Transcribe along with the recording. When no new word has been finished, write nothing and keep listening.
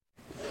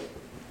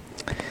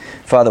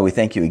Father, we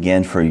thank you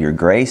again for your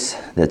grace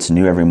that's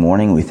new every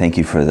morning. We thank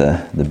you for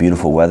the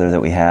beautiful weather that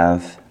we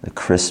have. The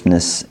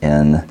crispness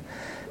in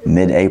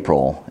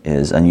mid-April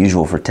is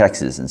unusual for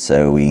Texas, and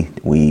so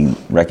we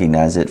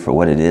recognize it for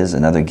what it is,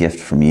 another gift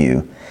from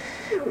you.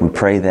 We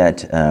pray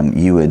that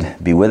you would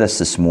be with us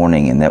this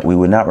morning and that we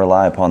would not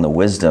rely upon the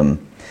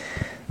wisdom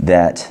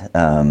that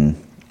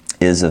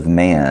is of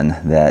man,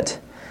 that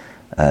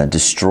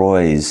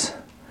destroys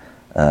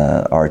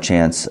our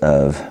chance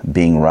of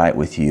being right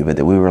with you, but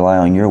that we rely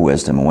on your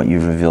wisdom and what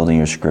you've revealed in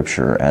your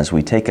Scripture as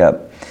we take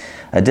up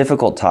a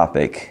difficult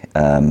topic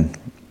in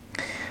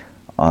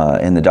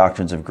the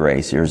doctrines of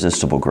grace,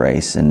 irresistible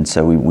grace. And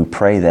so we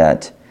pray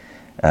that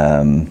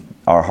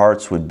our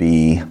hearts would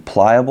be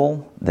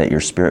pliable, that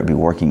your Spirit would be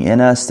working in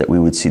us, that we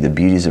would see the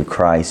beauties of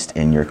Christ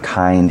in your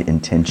kind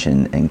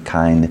intention and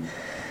kind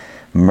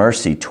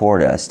mercy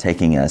toward us,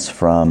 taking us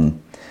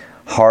from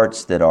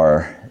hearts that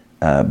are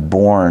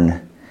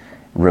born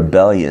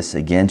rebellious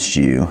against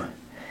you,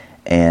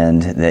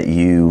 and that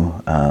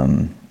you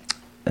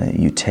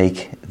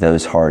take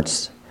those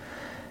hearts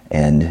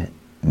and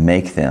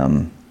make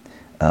them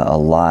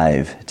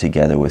alive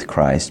together with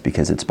Christ,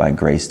 because it's by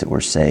grace that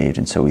we're saved.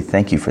 And so we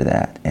thank you for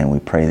that, and we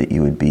pray that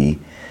you would be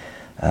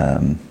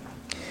in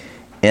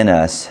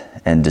us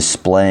and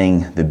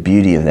displaying the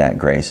beauty of that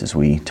grace as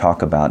we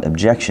talk about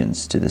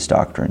objections to this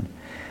doctrine.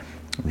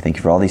 We thank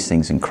you for all these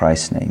things in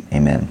Christ's name.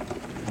 Amen.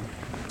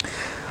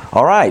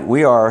 All right,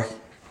 we are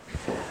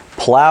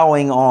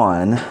plowing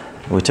on.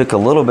 We took a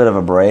little bit of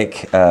a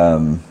break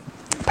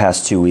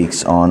past 2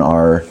 weeks on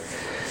our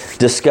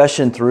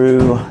discussion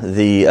through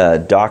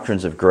the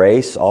doctrines of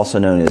grace, also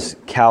known as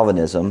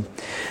Calvinism.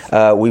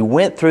 We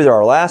went through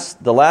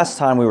the last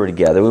time we were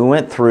together. We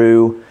went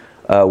through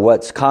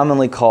what's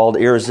commonly called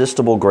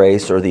irresistible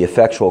grace, or the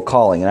effectual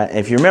calling. And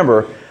if you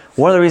remember,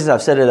 one of the reasons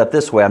I've set it up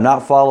this way, I'm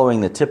not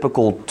following the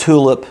typical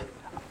tulip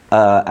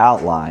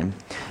outline.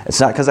 It's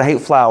not because I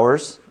hate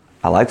flowers.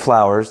 I like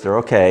flowers, they're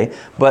okay.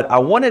 But I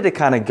wanted to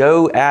kind of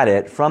go at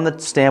it from the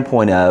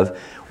standpoint of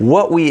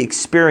what we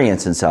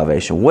experience in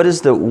salvation. What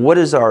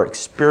is our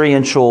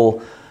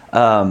experiential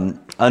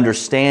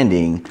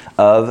understanding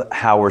of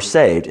how we're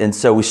saved? And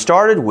so we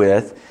started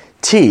with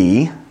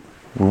T,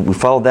 we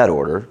followed that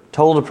order,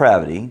 total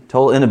depravity,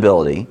 total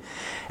inability,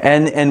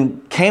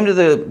 and came to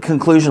the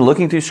conclusion,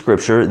 looking through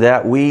Scripture,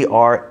 that we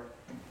are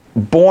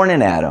born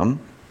in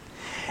Adam,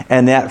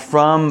 and that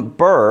from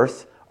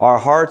birth, our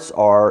hearts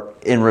are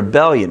in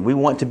rebellion. We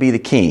want to be the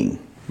king,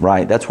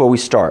 right? That's where we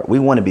start. We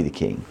want to be the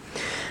king.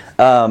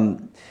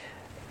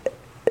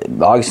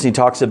 Augustine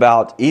talks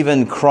about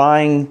even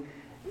crying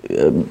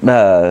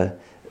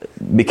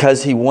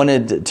because he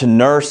wanted to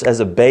nurse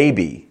as a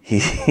baby.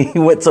 He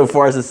went so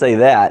far as to say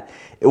that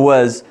it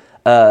was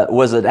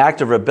an act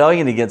of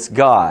rebellion against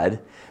God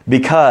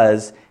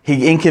because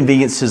he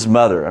inconvenienced his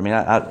mother. I mean,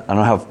 I don't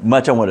know how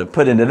much I want to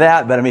put into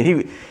that, but I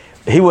mean,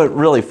 he went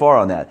really far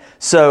on that.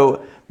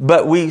 So,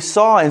 but we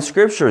saw in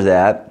Scripture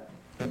that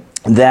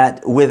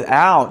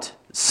without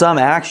some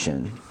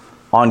action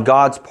on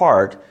God's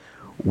part,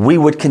 we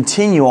would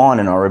continue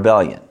on in our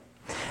rebellion.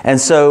 And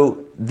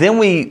so then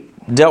we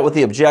dealt with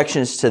the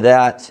objections to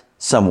that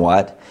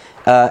somewhat,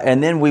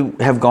 and then we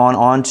have gone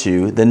on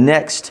to the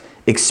next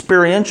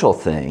experiential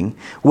thing,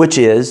 which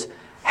is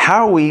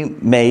how are we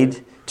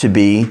made to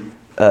be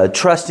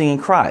trusting in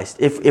Christ.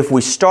 If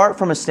we start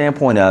from a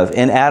standpoint of,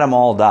 in Adam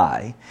all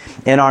die,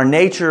 and our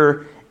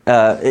nature,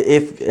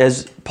 if,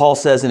 as Paul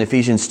says in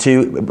Ephesians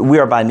 2, we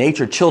are by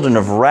nature children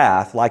of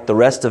wrath like the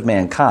rest of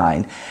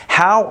mankind,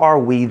 how are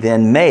we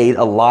then made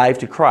alive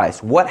to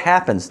Christ? What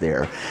happens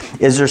there?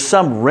 Is there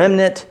some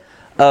remnant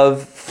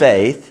of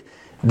faith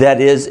that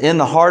is in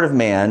the heart of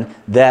man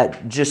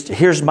that just,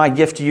 here's my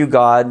gift to you,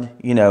 God,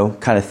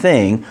 kind of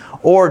thing?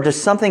 Or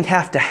does something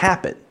have to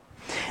happen?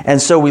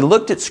 And so we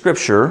looked at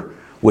Scripture,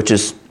 which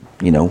is,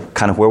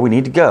 kind of where we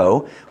need to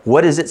go.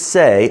 What does it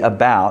say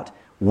about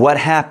what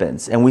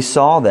happens? And we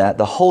saw that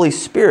the Holy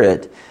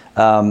Spirit,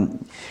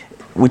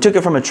 we took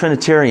it from a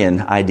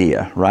Trinitarian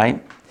idea,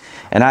 right?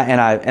 And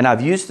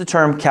I've used the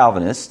term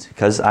Calvinist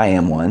because I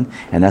am one,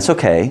 and that's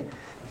okay.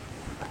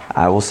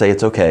 I will say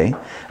it's okay.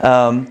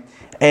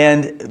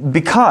 And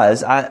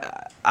because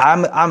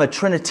I'm a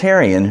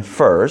Trinitarian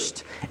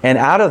first, and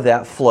out of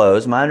that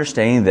flows my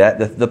understanding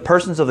that the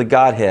persons of the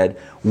Godhead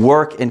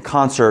work in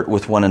concert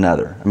with one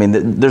another. I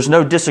mean, there's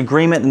no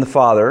disagreement in the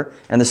Father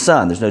and the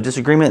Son. There's no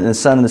disagreement in the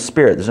Son and the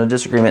Spirit. There's no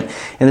disagreement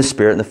in the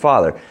Spirit and the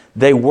Father.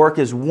 They work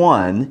as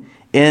one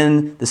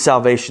in the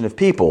salvation of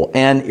people.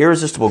 And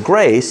irresistible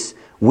grace,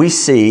 we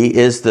see,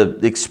 is the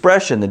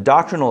expression, the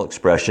doctrinal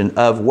expression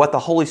of what the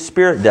Holy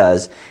Spirit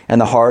does in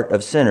the heart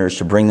of sinners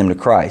to bring them to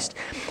Christ.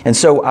 And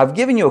so I've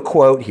given you a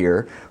quote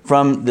here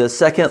from the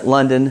Second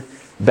London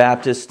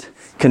Baptist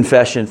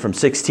Confession from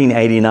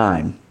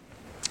 1689.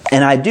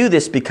 And I do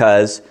this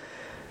because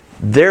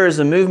there is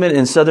a movement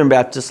in Southern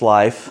Baptist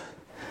life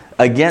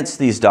against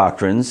these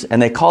doctrines,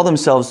 and they call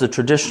themselves the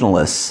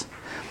traditionalists.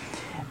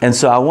 And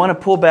so I want to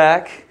pull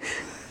back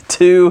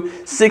to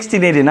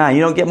 1689.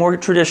 You don't get more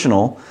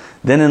traditional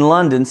Then in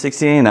London,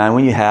 1689,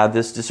 when you have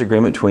this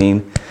disagreement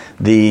between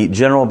the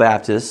General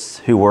Baptists,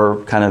 who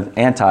were kind of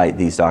anti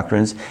these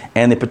doctrines,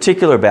 and the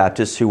particular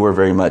Baptists, who were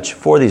very much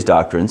for these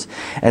doctrines.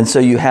 And so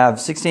you have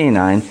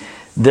 1689,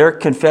 their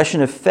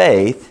confession of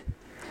faith,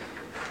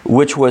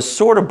 which was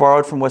sort of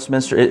borrowed from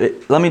Westminster.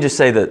 Let me just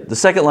say that the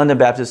Second London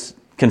Baptist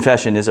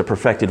Confession is a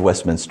perfected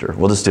Westminster.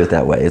 We'll just do it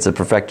that way. It's a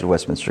perfected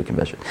Westminster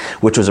Confession,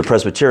 which was a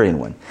Presbyterian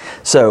one.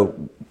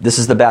 So this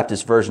is the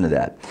Baptist version of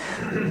that.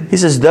 He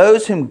says,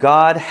 those whom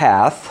God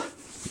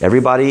hath,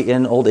 everybody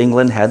in Old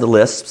England had the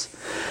lisps,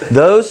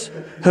 those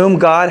whom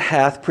God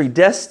hath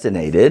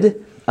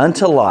predestinated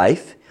unto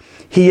life,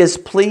 He is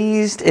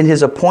pleased in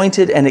His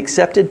appointed and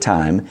accepted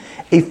time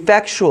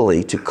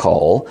effectually to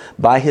call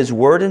by His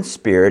word and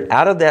Spirit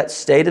out of that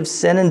state of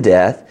sin and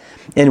death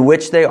in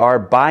which they are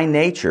by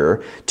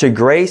nature to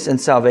grace and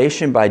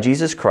salvation by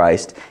Jesus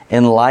Christ,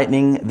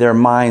 enlightening their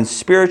minds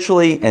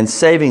spiritually and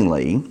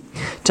savingly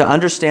to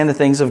understand the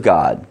things of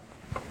God,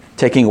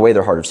 taking away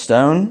their heart of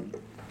stone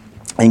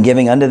and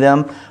giving unto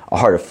them a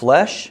heart of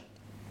flesh,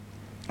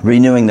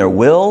 renewing their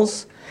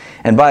wills,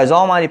 and by His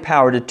almighty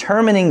power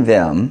determining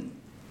them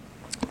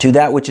to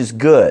that which is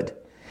good,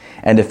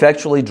 and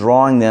effectually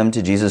drawing them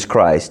to Jesus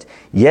Christ,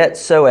 yet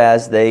so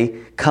as they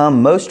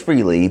come most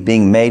freely,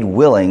 being made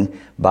willing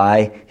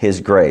by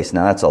His grace.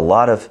 Now that's a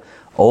lot of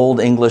old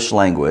English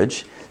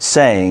language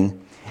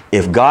saying,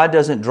 if God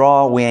doesn't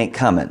draw, we ain't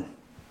coming.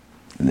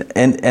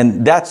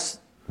 And that's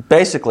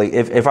basically,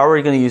 if I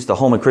were going to use the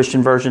Holman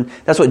Christian version,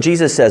 that's what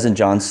Jesus says in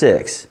John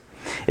 6.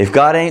 If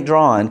God ain't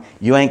drawing,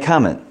 you ain't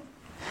coming.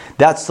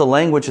 That's the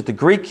language that the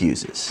Greek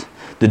uses.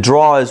 The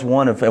draw is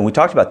one of, and we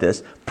talked about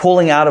this,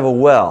 pulling out of a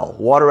well,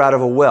 water out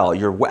of a well.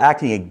 You're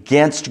acting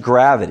against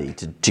gravity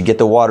to get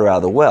the water out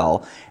of the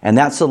well. And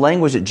that's the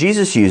language that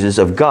Jesus uses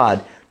of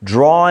God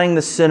drawing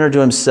the sinner to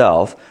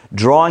Himself,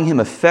 drawing him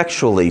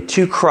effectually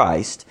to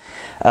Christ,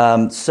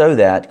 so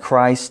that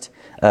Christ,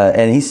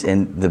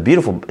 and the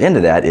beautiful end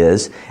of that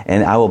is,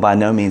 and I will by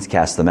no means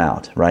cast them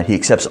out, right? He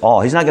accepts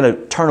all. He's not going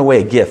to turn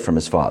away a gift from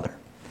His Father.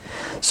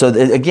 So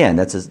again,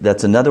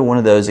 that's another one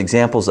of those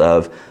examples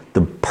of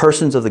the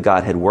persons of the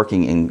Godhead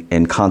working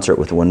in concert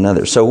with one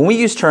another. So when we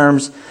use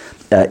terms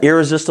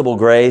irresistible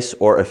grace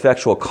or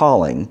effectual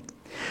calling,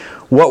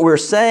 what we're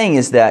saying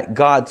is that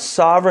God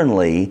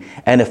sovereignly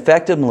and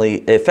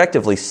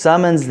effectively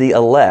summons the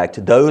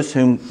elect, those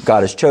whom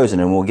God has chosen,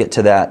 and we'll get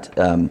to that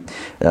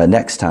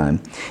next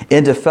time,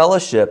 into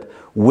fellowship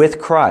with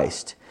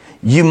Christ.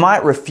 You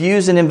might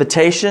refuse an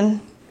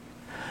invitation.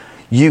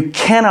 You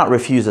cannot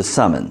refuse a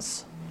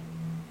summons.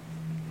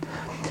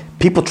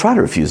 People try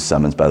to refuse a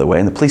summons, by the way,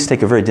 and the police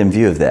take a very dim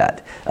view of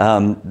that.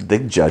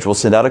 The judge will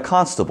send out a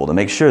constable to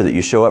make sure that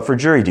you show up for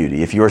jury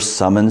duty if you are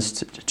summoned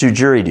to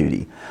jury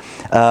duty.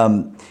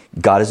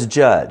 God is a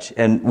judge.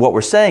 And what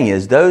we're saying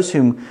is those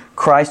whom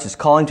Christ is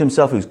calling to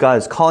Himself, whose God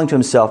is calling to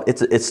Himself,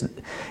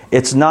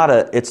 it's not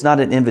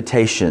an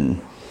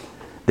invitation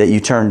that you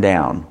turn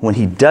down. When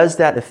He does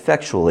that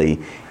effectually,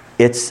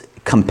 it's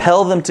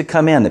compel them to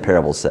come in, the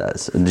parable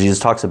says. And Jesus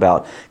talks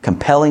about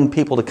compelling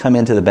people to come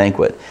into the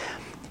banquet.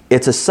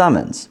 It's a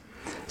summons.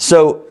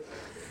 So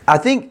I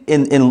think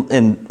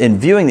in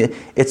viewing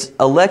it,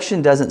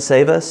 election doesn't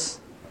save us.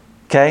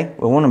 Okay?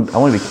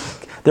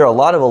 There are a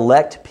lot of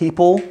elect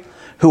people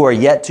who are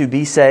yet to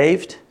be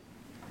saved.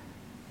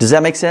 Does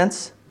that make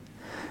sense?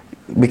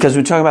 Because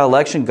when we talk about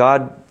election,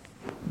 God,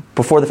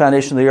 before the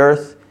foundation of the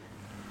earth,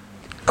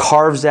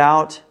 carves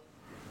out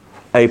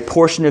a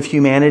portion of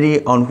humanity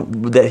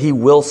that He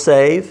will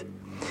save.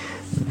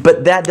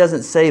 But that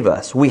doesn't save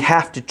us. We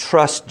have to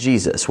trust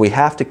Jesus. We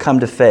have to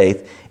come to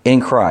faith in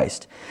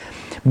Christ.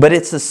 But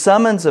it's the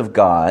summons of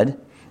God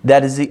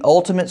that is the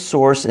ultimate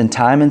source in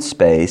time and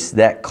space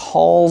that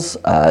calls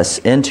us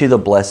into the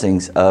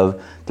blessings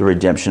of the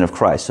redemption of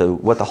Christ. So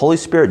what the Holy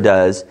Spirit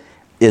does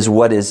is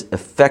what is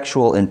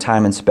effectual in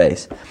time and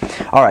space.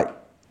 All right.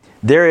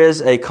 There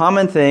is a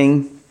common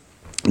thing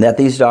that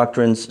these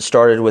doctrines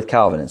started with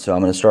Calvin. So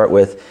I'm going to start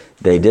with,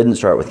 they didn't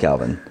start with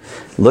Calvin.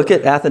 Look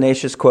at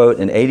Athanasius' quote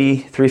in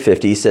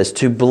 8350. He says,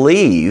 to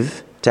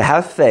believe, to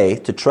have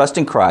faith, to trust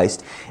in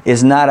Christ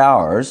is not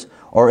ours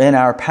or in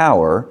our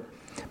power,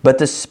 but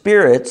the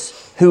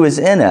Spirit's who is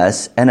in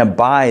us and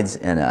abides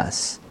in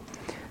us.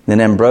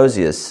 Then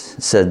Ambrosius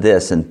said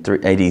this in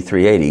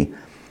 8380.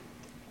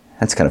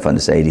 That's kind of fun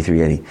to say,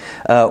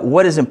 8380.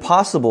 What is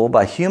impossible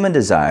by human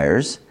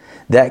desires,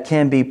 that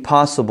can be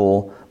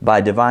possible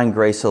by divine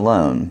grace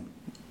alone.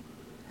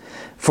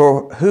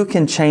 For who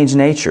can change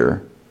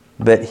nature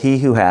but He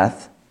who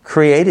hath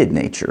created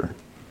nature?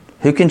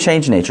 Who can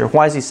change nature?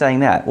 Why is he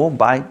saying that? Well,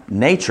 by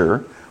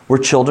nature, we're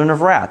children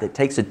of wrath. It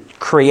takes a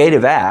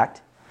creative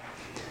act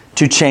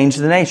to change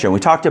the nature. And we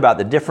talked about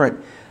the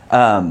different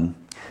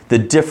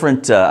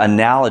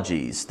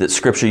analogies that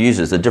Scripture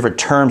uses, the different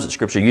terms that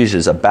Scripture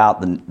uses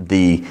about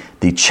the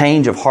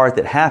change of heart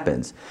that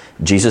happens.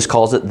 Jesus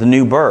calls it the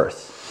new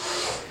birth.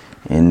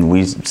 And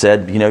we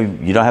said, you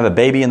don't have a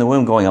baby in the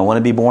womb going, I want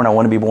to be born, I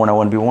want to be born, I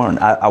want to be born.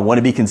 I want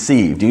to be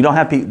conceived. You don't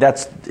have people,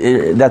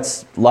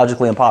 that's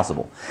logically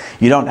impossible.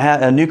 You don't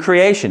have a new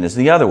creation is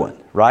the other one,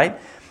 right?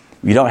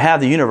 You don't have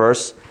the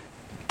universe,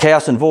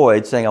 chaos and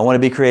void, saying, I want to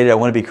be created, I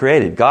want to be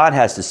created. God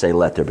has to say,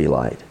 let there be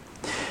light.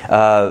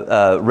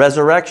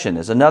 Resurrection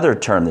is another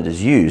term that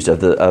is used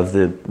of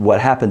the what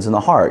happens in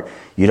the heart.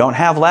 You don't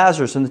have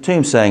Lazarus in the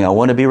tomb saying, I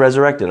want to be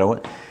resurrected.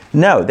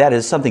 No, that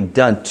is something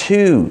done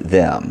to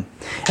them.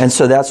 And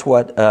so that's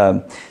what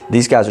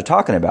these guys are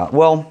talking about.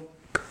 Well,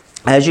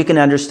 as you can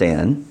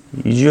understand,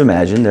 as you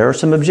imagine, there are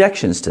some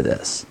objections to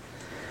this.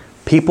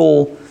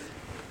 People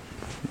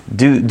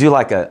do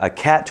like a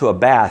cat to a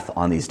bath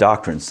on these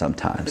doctrines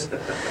sometimes.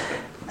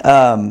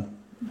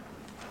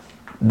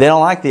 They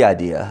don't like the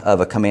idea of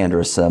a command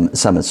or a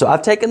summons. So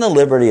I've taken the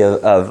liberty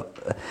of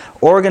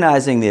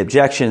organizing the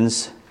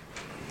objections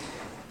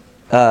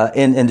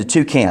into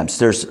two camps.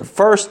 There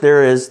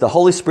is the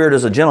Holy Spirit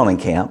as a gentleman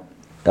camp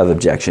of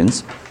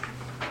objections.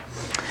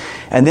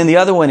 And then the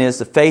other one is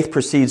the faith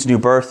precedes new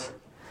birth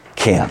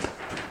camp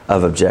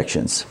of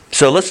objections.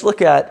 So let's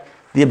look at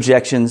the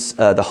objections.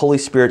 The Holy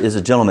Spirit is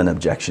a gentleman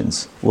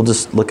objections. We'll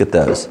just look at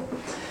those.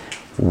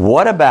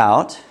 What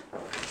about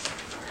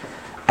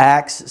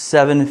Acts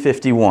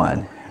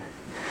 7:51?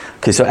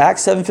 Okay, so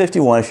Acts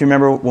 7:51, if you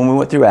remember when we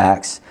went through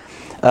Acts,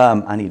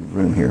 I need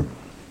room here.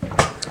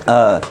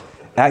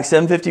 Acts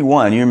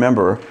 7:51, you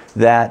remember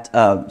that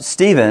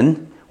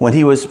Stephen, when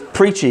he was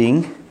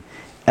preaching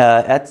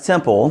at the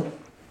temple,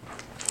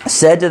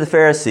 said to the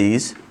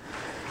Pharisees,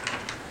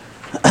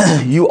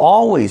 you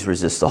always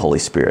resist the Holy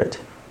Spirit.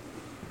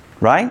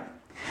 Right?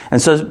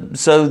 And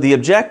so the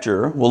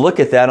objector will look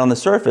at that on the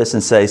surface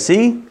and say,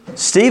 see,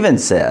 Stephen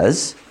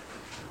says,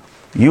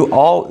 you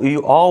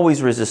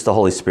always resist the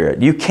Holy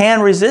Spirit. You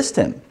can resist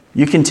him.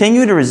 You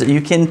continue to resist.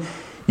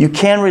 You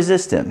can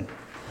resist him.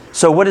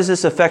 So what is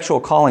this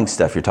effectual calling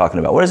stuff you're talking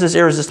about? What is this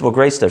irresistible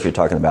grace stuff you're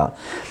talking about?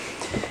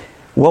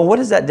 Well, what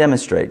does that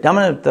demonstrate?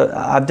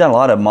 I've done a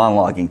lot of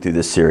monologuing through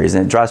this series,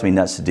 and it drives me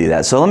nuts to do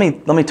that. So let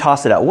me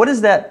toss it out. What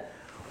is that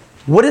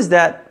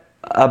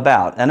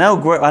about? I know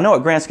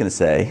what Grant's going to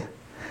say.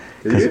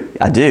 Do you?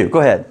 I do. Go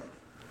ahead.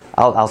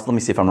 Let me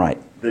see if I'm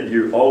right. That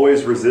you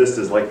always resist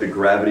is like the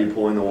gravity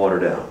pulling the water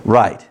down.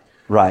 Right.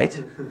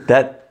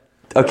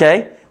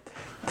 Okay.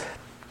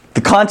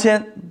 The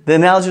content, the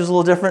analogy was a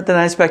little different than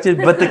I expected,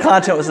 but the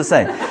content was the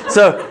same.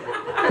 So,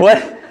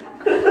 what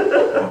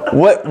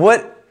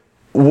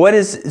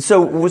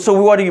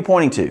are you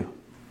pointing to?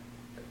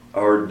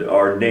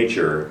 Our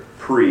nature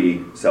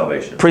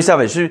pre-salvation.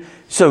 Pre-salvation.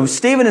 So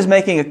Stephen is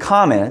making a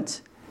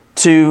comment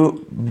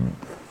to,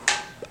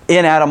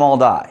 in Adam all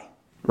die,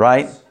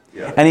 right?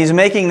 Yeah. And he's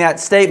making that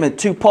statement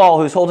to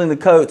Paul, who's holding the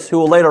coats, who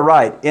will later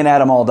write, in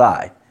Adam all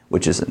die,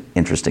 which is an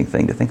interesting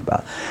thing to think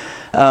about.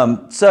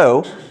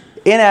 So,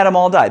 in Adam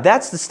all die.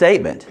 That's the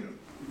statement.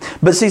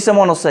 But see,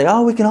 someone will say,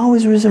 we can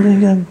always resist.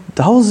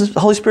 The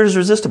Holy Spirit is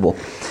resistible.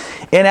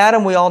 In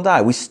Adam we all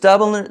die. We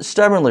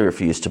stubbornly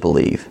refuse to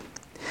believe.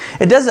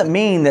 It doesn't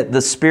mean that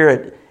the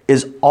Spirit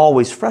is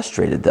always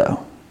frustrated,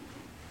 though.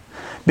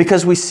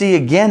 Because we see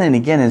again and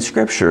again in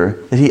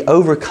Scripture that He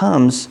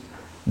overcomes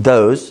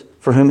those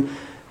for whom...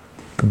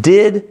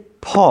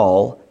 Did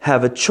Paul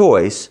have a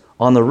choice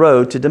on the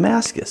road to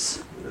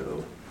Damascus?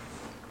 No.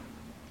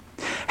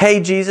 Hey,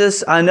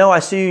 Jesus, I know I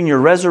see you in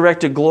your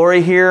resurrected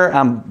glory here.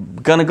 I'm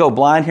going to go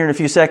blind here in a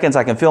few seconds.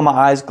 I can feel my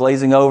eyes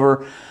glazing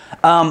over.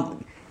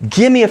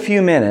 Give me a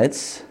few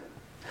minutes.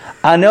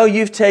 I know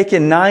you've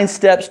taken 9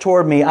 steps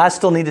toward me. I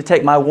still need to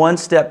take my 1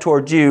 step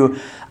toward you.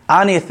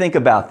 I need to think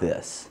about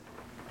this.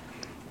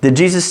 Did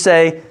Jesus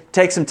say,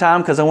 take some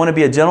time because I want to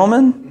be a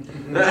gentleman?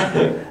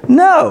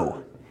 No.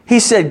 He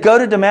said, go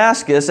to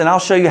Damascus and I'll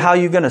show you how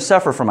you're going to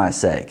suffer for my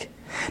sake.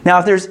 Now,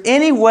 if there's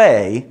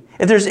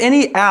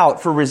any out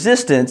for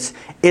resistance,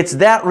 it's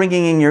that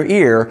ringing in your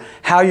ear,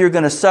 how you're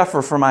going to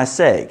suffer for my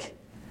sake.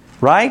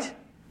 Right?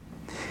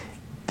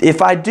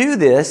 If I do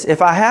this,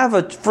 if I have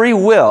a free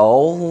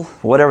will,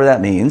 whatever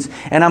that means,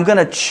 and I'm going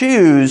to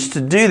choose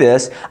to do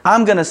this,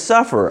 I'm going to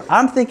suffer.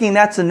 I'm thinking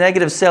that's a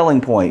negative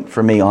selling point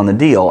for me on the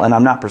deal, and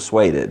I'm not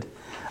persuaded.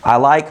 I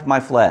like my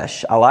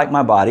flesh. I like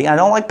my body. I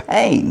don't like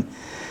pain.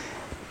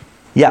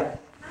 Yeah.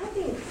 I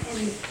think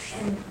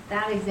in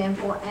that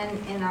example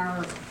and in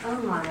our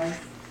own lives,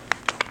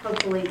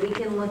 hopefully we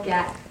can look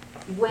at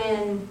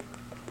when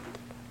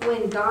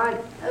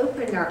God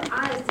opened our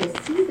eyes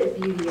to see the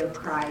beauty of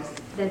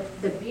Christ,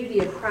 that the beauty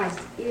of Christ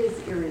is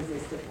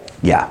irresistible.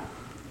 Yeah.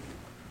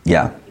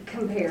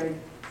 Compared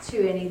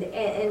to anything.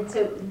 And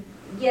so,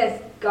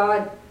 yes,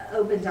 God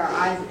opens our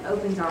eyes and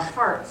opens our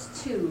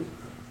hearts to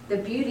the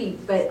beauty,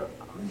 but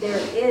there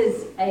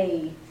is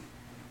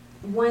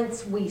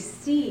once we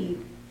see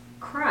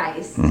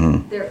Christ,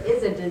 there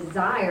is a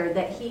desire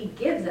that He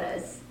gives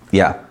us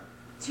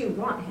to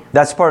want Him.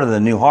 That's part of the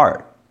new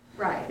heart.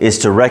 Right. Is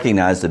to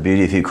recognize the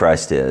beauty of who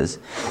Christ is.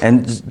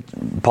 And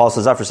Paul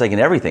says, I've forsaken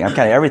everything. I've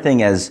counted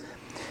everything as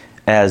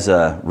as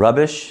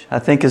rubbish, I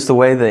think is the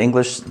way the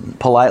English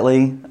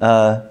politely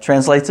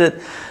translates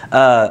it.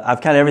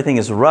 I've counted everything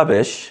as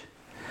rubbish.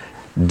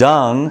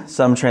 Dung,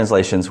 some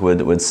translations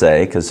would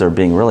say, because they're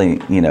being really,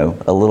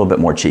 a little bit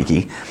more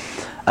cheeky,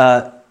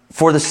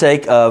 for the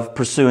sake of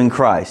pursuing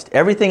Christ.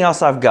 Everything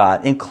else I've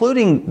got,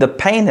 including the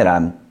pain that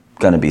I'm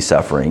going to be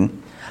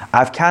suffering,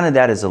 I've counted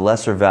that as a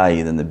lesser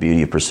value than the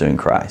beauty of pursuing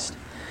Christ.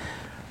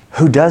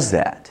 Who does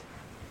that?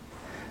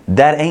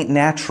 That ain't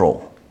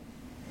natural.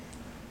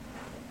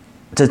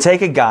 To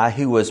take a guy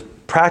who was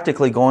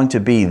practically going to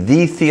be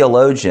the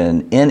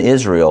theologian in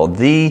Israel,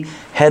 the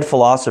head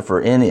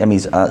philosopher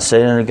he's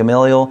studied under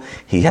Gamaliel.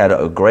 He had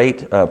a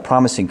great,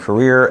 promising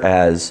career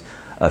as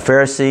a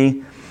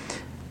Pharisee.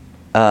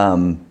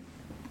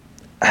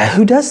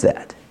 Who does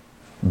that?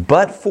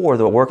 But for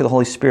the work of the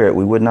Holy Spirit,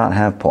 we would not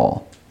have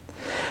Paul.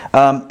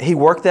 He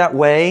worked that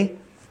way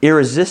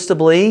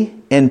irresistibly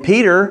in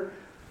Peter,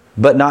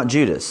 but not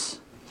Judas.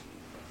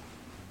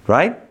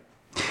 Right?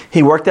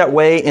 He worked that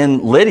way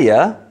in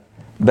Lydia,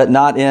 but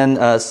not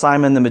in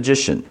Simon the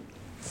magician.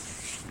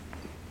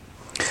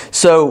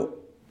 So,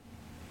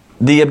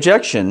 the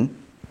objection,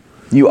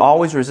 you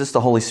always resist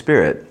the Holy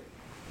Spirit,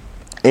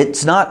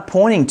 it's not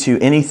pointing to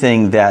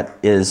anything that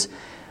is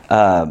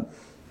a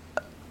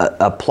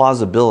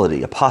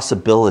plausibility, a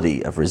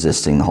possibility of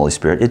resisting the Holy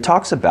Spirit. It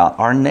talks about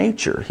our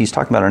nature. He's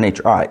talking about our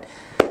nature. All right,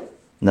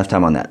 enough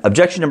time on that.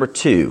 Objection number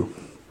 2.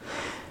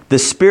 The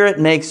Spirit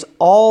makes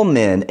all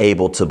men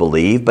able to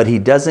believe, but He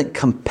doesn't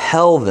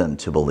compel them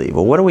to believe.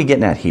 Well, what are we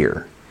getting at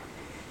here?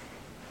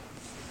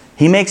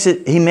 He makes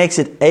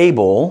it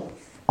able,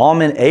 all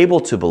men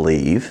able to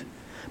believe,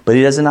 but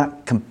He does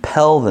not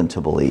compel them to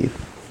believe.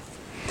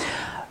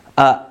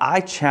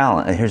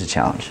 Here's a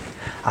challenge.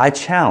 I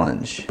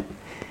challenge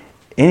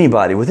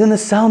anybody within the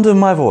sound of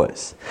my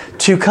voice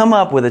to come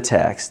up with a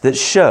text that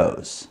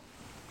shows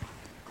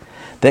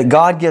that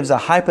God gives a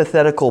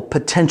hypothetical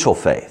potential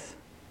faith.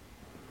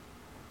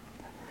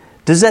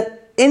 Does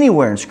that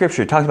anywhere in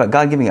Scripture talk about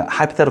God giving a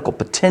hypothetical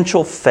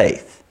potential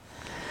faith?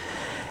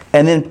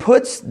 And then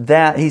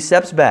he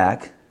steps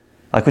back,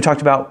 like we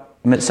talked about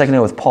a minute second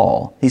ago with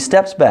Paul. He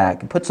steps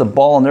back and puts a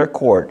ball in their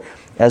court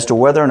as to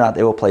whether or not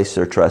they will place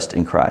their trust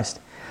in Christ.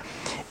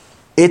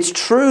 It's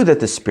true that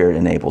the Spirit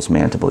enables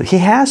man to believe. He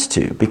has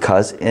to,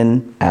 because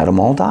in Adam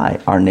all die.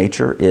 Our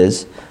nature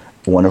is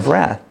one of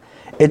wrath.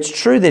 It's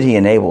true that He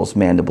enables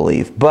man to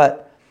believe,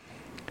 but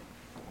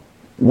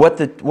what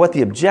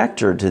the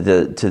objector to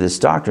this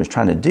doctrine is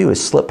trying to do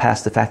is slip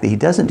past the fact that He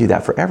doesn't do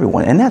that for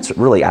everyone. And that's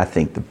really, I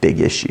think, the big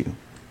issue.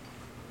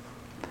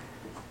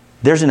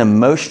 There's an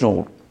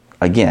emotional,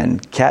 again,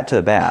 cat to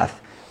the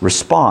bath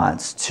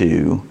response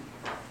to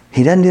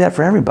He doesn't do that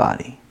for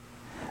everybody.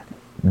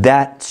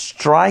 That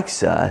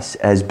strikes us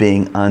as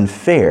being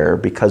unfair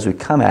because we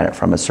come at it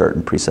from a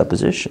certain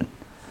presupposition.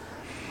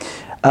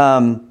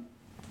 All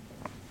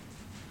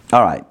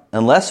right.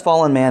 Unless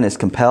fallen man is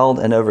compelled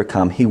and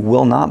overcome, he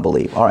will not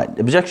believe. All right.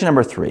 Objection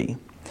number 3.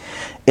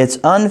 It's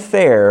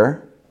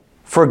unfair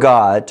for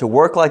God to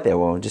work like that.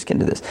 Well, we'll just get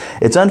into this.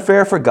 It's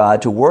unfair for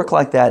God to work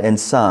like that in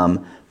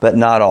some, but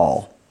not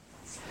all.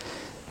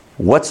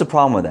 What's the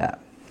problem with that?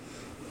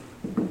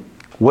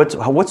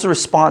 What's the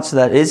response to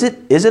that? Is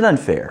it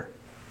unfair?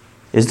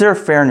 Is there a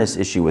fairness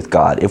issue with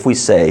God if we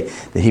say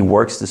that He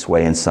works this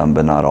way in some,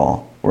 but not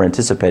all? We're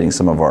anticipating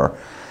some of our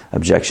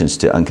objections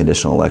to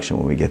unconditional election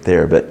when we get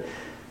there, but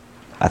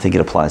I think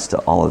it applies to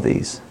all of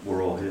these.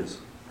 We're all His.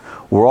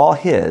 We're all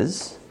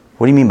His.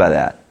 What do you mean by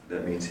that?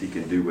 That means He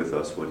can do with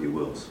us what He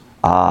wills.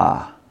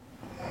 Ah.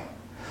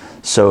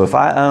 So if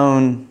I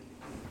own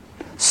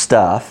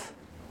stuff,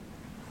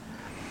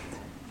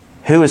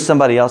 who is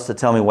somebody else to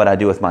tell me what I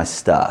do with my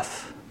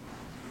stuff?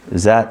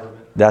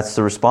 That's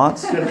the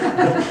response?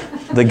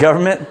 The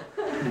government?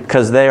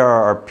 Because they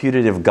are our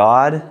putative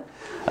God?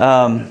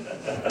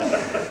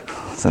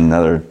 It's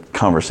another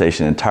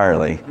conversation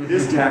entirely. It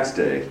is tax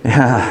day.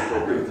 Yeah.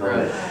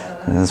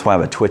 That's why I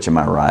have a twitch in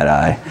my right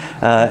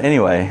eye.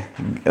 Anyway,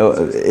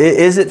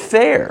 is it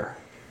fair?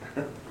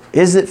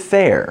 Is it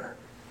fair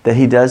that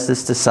He does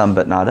this to some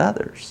but not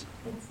others?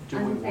 It's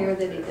unfair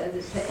that He does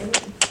it to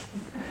anyone.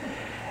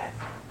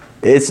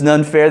 It's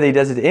unfair that He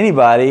does it to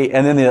anybody.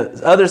 And then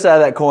the other side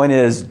of that coin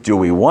is, do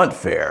we want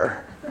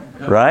fair?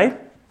 Right?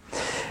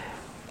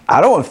 I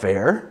don't want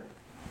fair.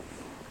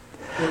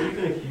 Well,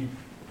 even if you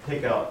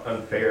take out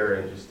unfair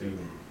and just do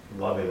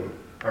loving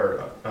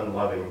or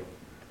unloving,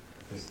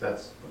 because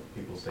that's what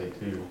people say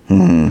too.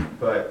 Mm-hmm.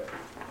 But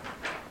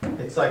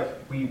it's like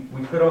we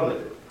put on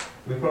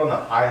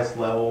the highest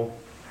level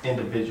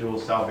individual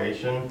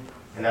salvation,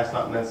 and that's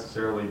not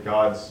necessarily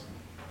God's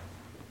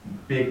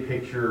big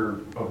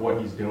picture of what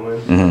He's doing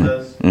with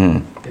us.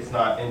 Mm-hmm. It's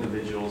not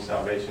individual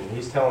salvation.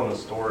 He's telling the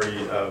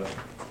story of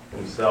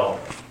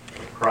Himself,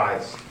 of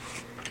Christ.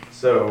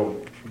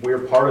 So we're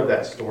part of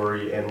that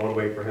story, and one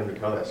way for Him to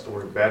tell that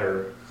story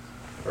better,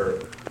 or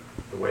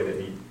the way that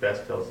He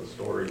best tells the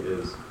story,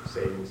 is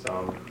saving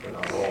some, but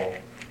not all,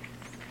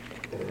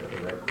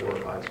 and that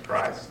glorifies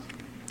Christ.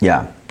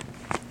 Yeah.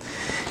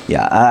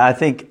 I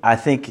think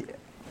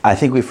I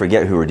think we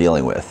forget who we're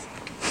dealing with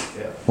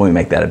when we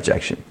make that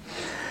objection.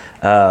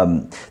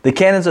 The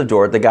canons of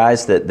Dort, the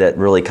guys that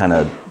really kind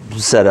of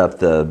set up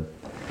that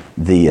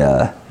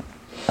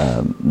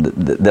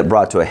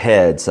brought to a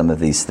head some of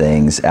these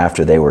things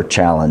after they were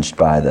challenged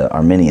by the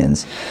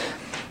Arminians,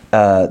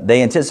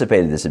 they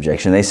anticipated this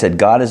objection. They said,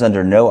 God is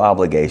under no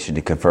obligation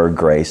to confer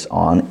grace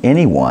on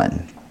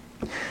anyone.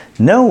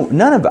 No,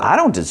 I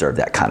don't deserve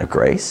that kind of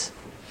grace.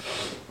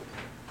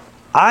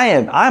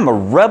 I'm a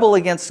rebel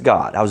against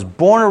God. I was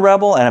born a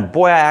rebel, and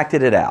boy, I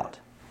acted it out.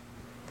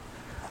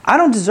 I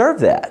don't deserve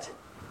that.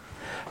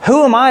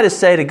 Who am I to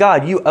say to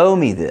God, you owe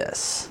me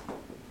this?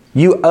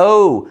 You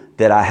owe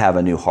that I have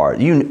a new heart.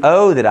 You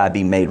owe that I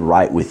be made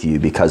right with you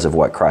because of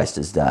what Christ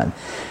has done.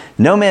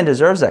 No man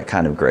deserves that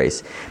kind of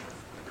grace.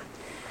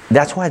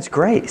 That's why it's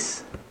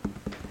grace.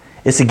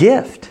 It's a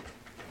gift.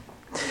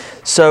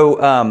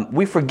 So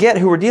we forget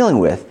who we're dealing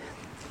with.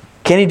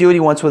 Can he do what he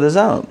wants with his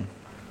own?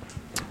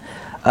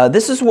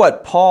 This is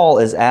what Paul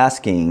is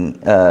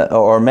asking,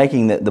 or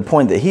making the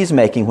point that he's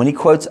making when he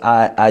quotes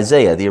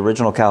Isaiah, the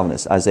original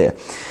Calvinist, Isaiah.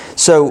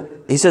 So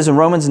he says in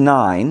Romans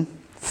 9,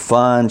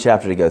 fun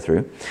chapter to go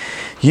through,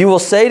 you will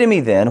say to me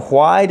then,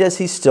 why does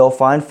he still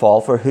find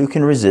fault, for who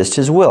can resist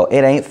his will?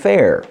 It ain't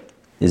fair,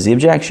 is the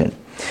objection.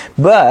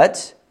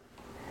 But,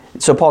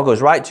 so Paul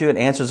goes right to it and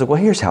answers, well,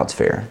 here's how it's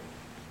fair.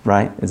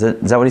 Right? Is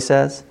that what he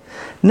says?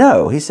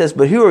 No, he says,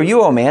 but who are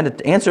you, O man,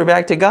 to answer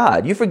back to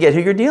God? You forget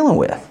who you're dealing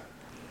with.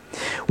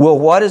 Will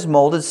what is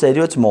molded say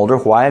to its molder,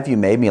 why have you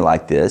made me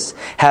like this?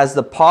 Has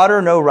the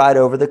potter no right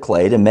over the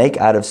clay to make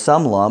out of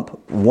some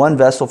lump one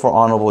vessel for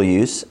honorable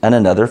use and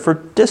another for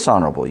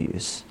dishonorable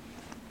use?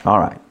 All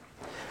right.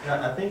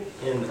 Yeah, I think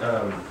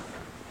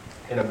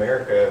in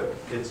America,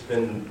 it's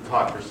been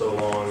taught for so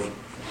long,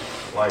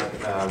 like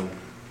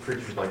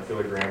preachers like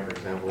Billy Graham, for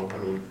example. I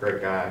mean,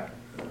 great guy.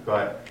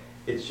 But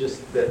it's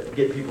just that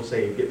get people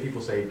saved, get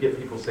people saved, get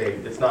people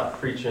saved. It's not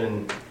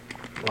preaching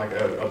like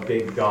a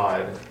big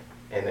God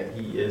and that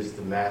he is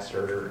the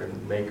master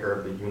and maker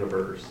of the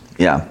universe.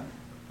 Yeah.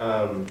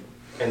 And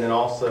then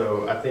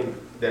also, I think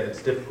that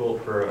it's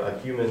difficult for a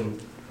human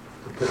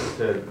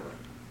to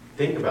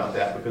think about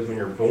that, because when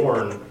you're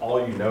born,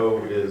 all you know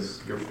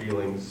is your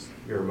feelings,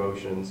 your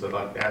emotions. So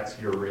like that's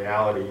your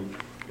reality.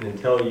 And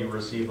until you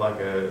receive like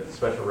a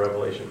special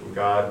revelation from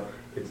God,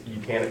 you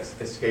can't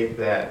escape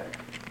that.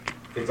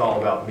 It's all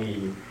about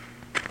me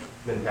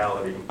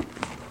mentality.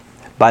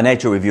 By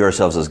nature, we view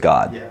ourselves as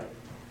God. Yeah.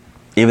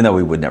 Even though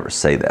we would never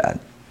say that.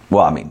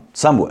 Well, I mean,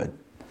 some would.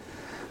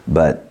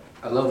 But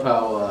I love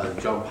how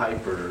John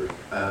Piper,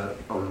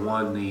 on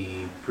one of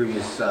the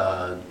previous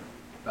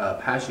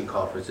Passion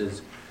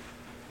conferences,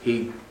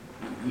 he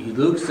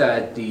looks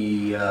at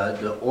the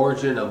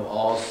origin of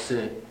all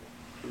sin,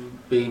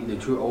 being the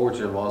true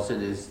origin of all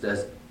sin is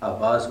that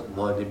of us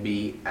wanting to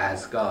be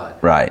as God.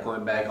 Right.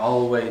 Going back all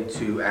the way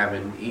to Adam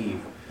and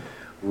Eve,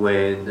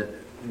 when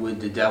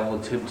with the devil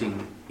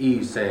tempting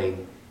Eve,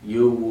 saying,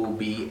 "You will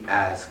be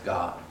as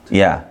God."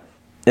 yeah,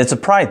 it's a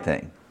pride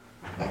thing.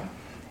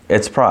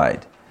 It's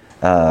pride.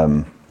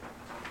 As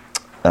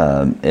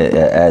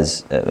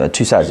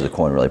two sides of the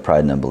coin, really,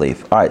 pride and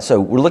unbelief. All right, so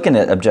we're looking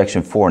at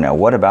objection 4 now.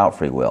 What about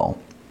free will?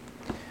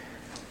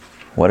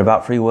 What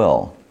about free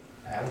will?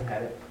 I haven't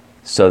had it.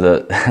 So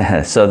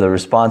the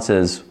response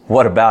is,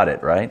 what about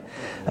it, right?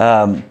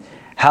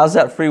 How's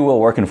that free will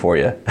working for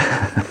you?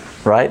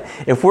 Right?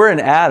 If we're in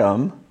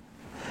Adam,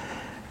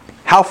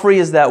 how free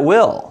is that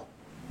will?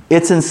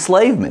 It's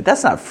enslavement.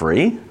 That's not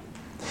free.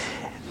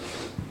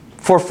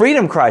 For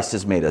freedom, Christ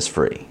has made us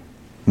free.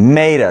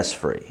 Made us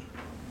free.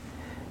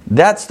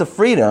 That's the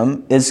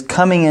freedom, is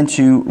coming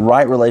into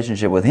right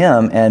relationship with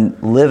Him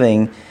and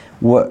living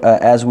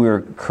as we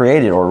were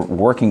created, or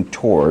working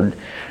toward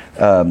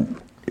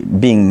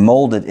being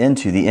molded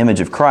into the image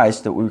of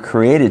Christ that we were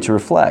created to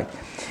reflect.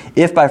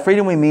 If by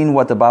freedom we mean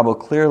what the Bible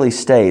clearly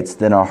states,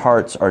 then our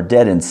hearts are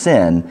dead in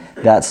sin.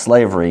 That's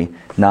slavery,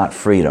 not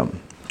freedom.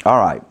 All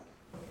right.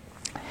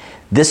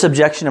 This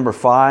objection number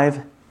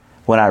 5,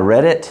 when I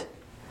read it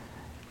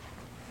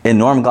in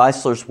Norm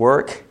Geisler's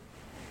work,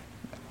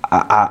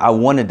 I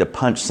wanted to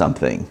punch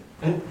something.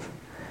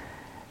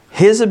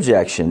 His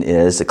objection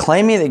is that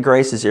claiming that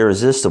grace is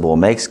irresistible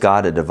makes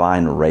God a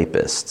divine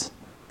rapist.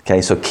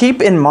 Okay, so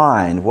keep in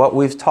mind what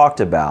we've talked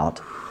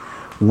about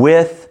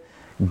with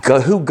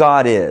who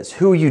God is.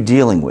 Who are you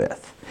dealing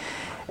with?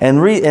 And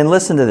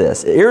listen to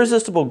this.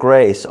 Irresistible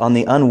grace on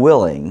the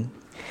unwilling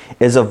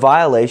is a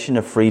violation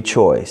of free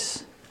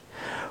choice.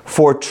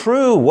 For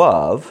true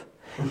love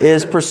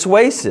is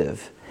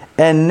persuasive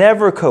and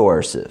never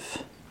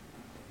coercive.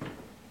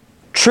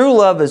 True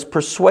love is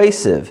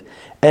persuasive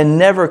and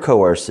never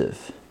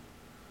coercive.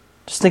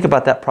 Just think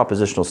about that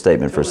propositional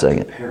statement for a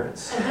second.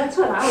 Parents. And that's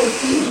what I was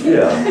thinking.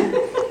 Yeah.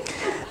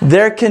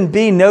 There can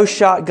be no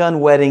shotgun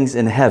weddings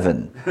in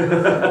heaven.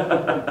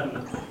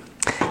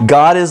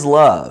 God is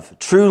love.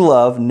 True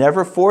love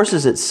never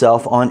forces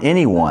itself on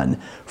anyone.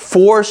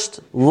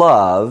 Forced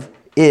love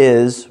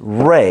is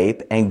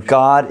rape, and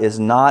God is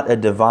not a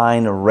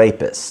divine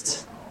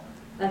rapist.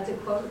 That's a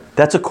quote.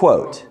 That's a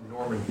quote.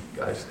 Norman,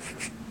 guys.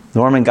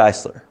 Norman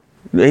Geisler.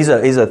 He's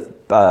a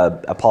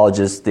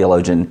apologist,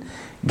 theologian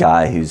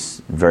guy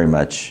who's very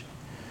much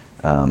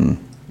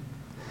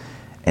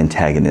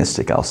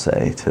antagonistic, I'll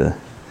say, to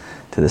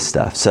this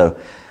stuff. So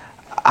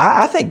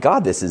I think,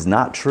 God, this is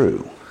not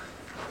true.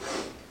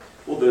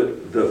 Well,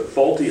 the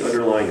faulty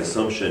underlying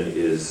assumption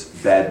is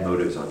bad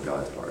motives on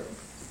God's part.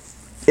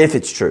 If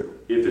it's true.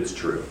 If it's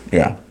true.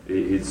 Yeah.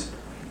 It's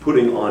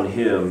putting on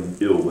him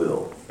ill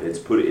will.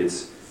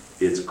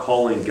 It's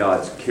calling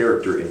God's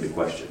character into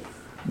question.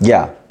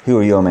 Yeah. Who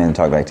are you, a man, to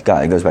talk back to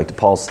God? It goes back to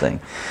Paul's thing.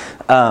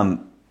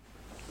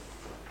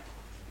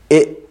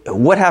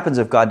 What happens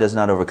if God does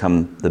not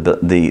overcome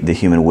the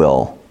human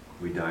will?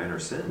 We die in our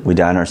sin. We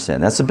die in our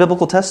sin. That's a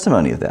biblical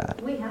testimony of that.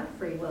 We have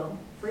free will.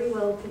 Free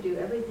will to do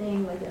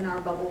everything within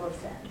our bubble of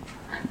sin.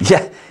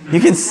 Yeah. You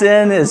can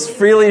sin as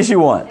freely as you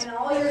want. And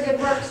all your good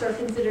works are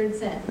considered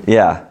sin.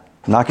 Yeah.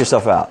 Knock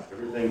yourself out.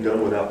 Everything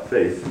done without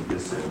faith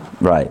is sin.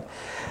 Right.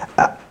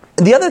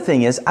 The other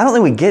thing is, I don't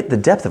think we get the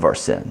depth of our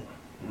sin.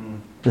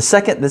 The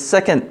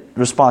second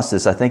response to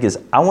this, I think, is,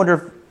 I wonder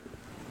if,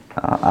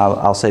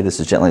 I'll say this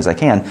as gently as I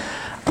can,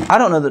 I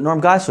don't know that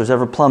Norm Geisler's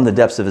ever plumbed the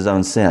depths of his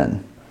own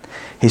sin.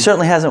 He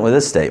certainly hasn't with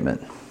this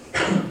statement.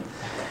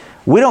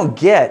 We don't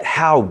get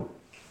how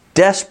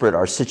desperate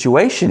our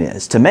situation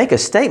is to make a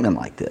statement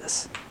like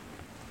this.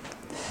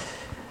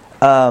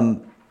 Where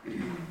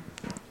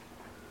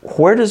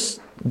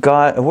does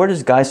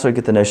Geisler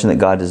get the notion that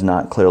God does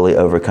not clearly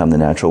overcome the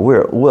natural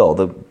will?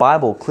 The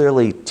Bible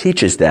clearly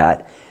teaches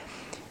that,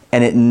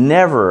 and it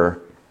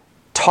never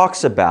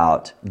talks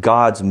about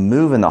God's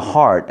move in the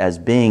heart as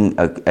being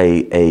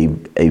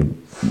a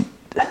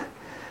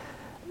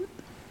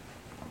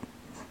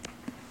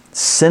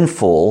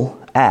sinful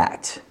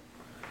act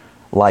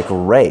like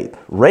rape.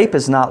 Rape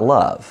is not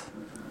love.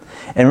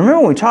 And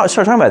remember, when we started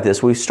talking about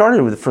this, we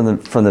started with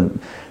from the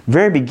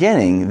very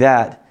beginning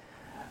that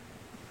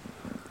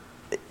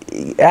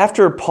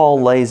after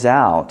Paul lays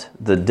out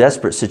the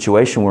desperate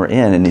situation we're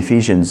in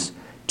Ephesians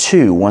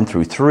 2, 1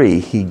 through 3,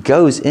 he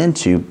goes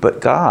into,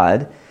 but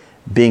God,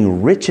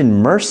 being rich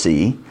in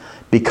mercy,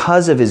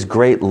 because of his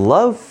great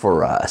love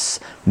for us,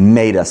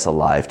 made us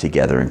alive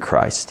together in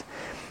Christ.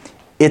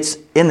 It's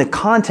in the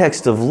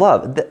context of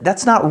love.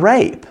 That's not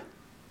rape.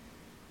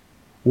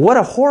 What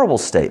a horrible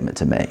statement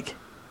to make.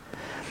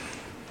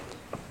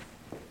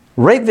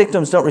 Rape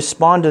victims don't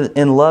respond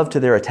in love to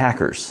their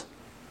attackers.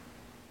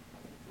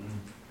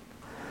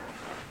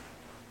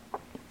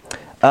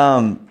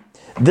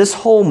 This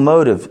whole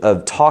mode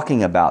of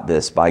talking about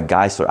this by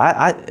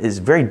Geisler is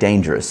very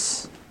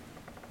dangerous.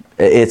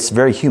 It's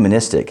very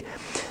humanistic.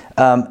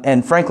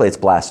 And frankly, it's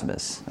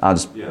blasphemous.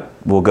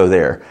 We'll go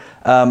there.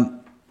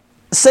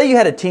 Say you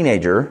had a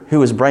teenager who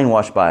was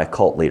brainwashed by a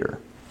cult leader.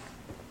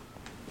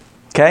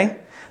 Okay?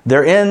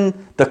 They're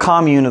in the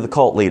commune of the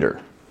cult leader.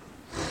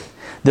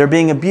 They're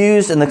being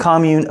abused in the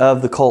commune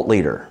of the cult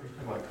leader.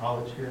 Like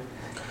college here?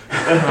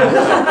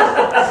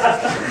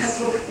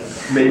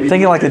 Maybe.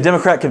 Thinking like the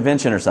Democrat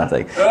convention or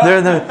something.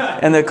 They're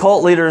in the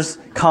cult leader's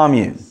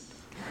commune.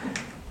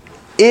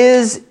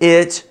 Is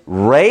it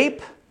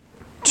rape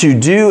to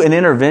do an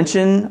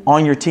intervention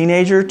on your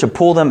teenager to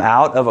pull them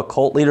out of a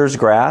cult leader's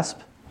grasp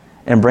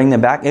and bring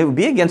them back? It would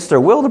be against their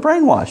will to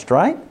brainwashed,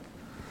 right?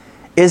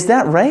 Is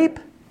that rape?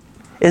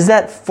 Is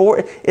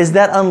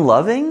that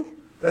unloving?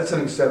 That's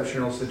an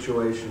exceptional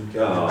situation.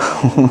 Well,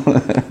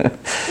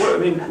 I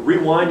mean,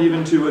 rewind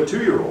even to a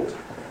 2-year-old.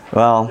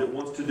 Well, It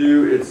wants to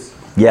do its.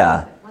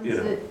 yeah. Once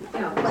it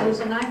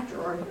plays a knife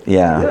drawer.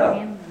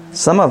 Yeah.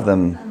 Some of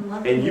them.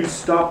 And you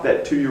stop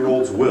that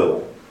 2-year-old's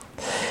will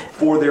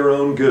for their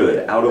own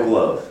good, out of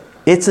love.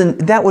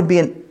 That would be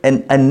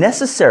a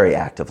necessary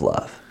act of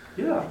love.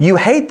 Yeah. You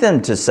hate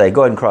them to say,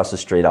 "Go ahead and cross the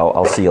street.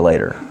 I'll see you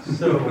later."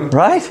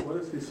 Right? What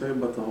does he say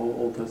about the whole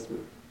Old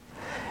Testament?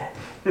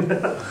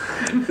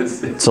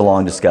 It's a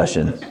long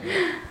discussion.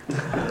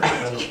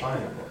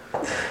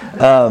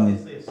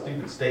 Obviously a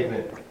stupid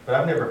statement, but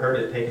I've never heard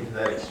it taken to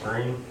that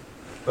extreme.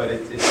 But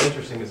it's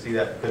interesting to see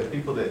that, because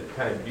people that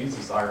kind of use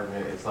this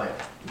argument, it's like,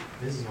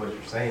 this is what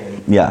you're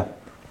saying. Yeah.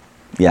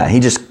 Yeah,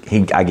 he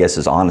I guess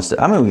is honest.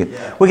 I mean,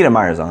 we can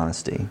admire his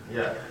honesty.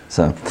 Yeah.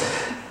 So,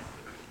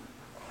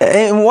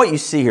 and what you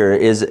see here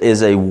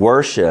is a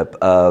worship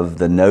of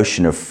the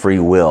notion of free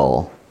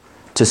will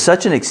to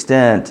such an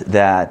extent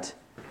that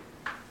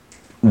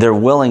they're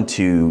willing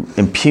to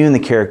impugn the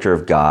character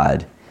of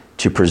God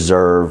to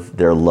preserve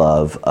their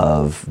love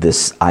of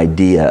this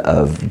idea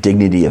of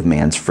dignity of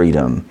man's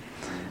freedom.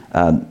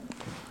 And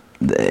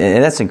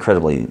that's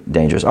incredibly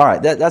dangerous. All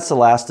right, that's the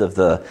last of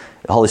the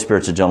Holy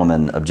Spirit's a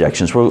gentleman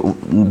objections.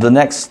 The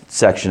next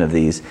section of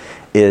these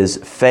is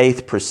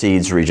faith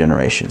precedes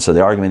regeneration. So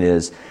the argument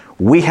is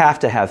we have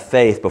to have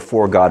faith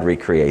before God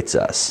recreates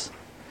us.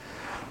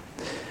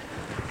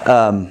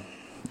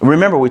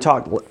 Remember, we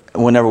talked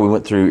whenever we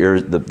went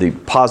through the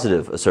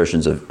positive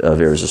assertions of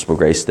irresistible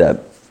grace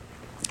that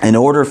in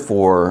order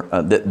for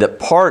that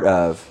part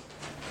of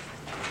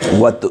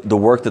what the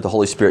work that the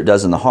Holy Spirit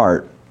does in the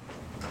heart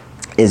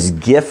is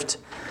gift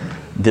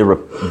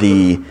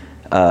the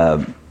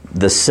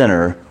the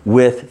sinner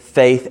with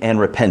faith and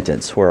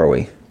repentance. Where are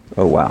we?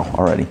 Oh, wow,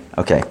 already.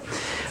 Okay.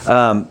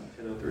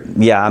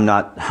 Yeah, I'm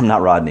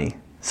not Rodney.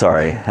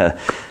 Sorry.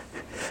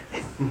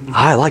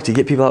 I like to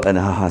get people up, and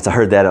as I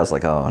heard that, I was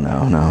like, oh,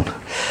 no.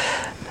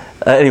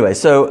 Anyway,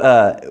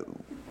 so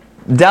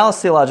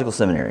Dallas Theological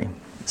Seminary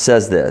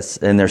says this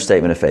in their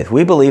statement of faith.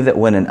 We believe that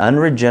when an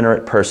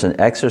unregenerate person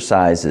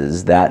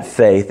exercises that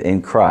faith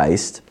in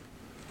Christ,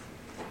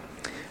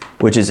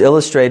 which is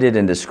illustrated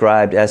and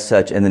described as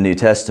such in the New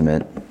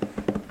Testament,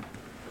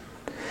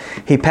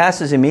 he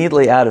passes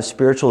immediately out of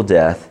spiritual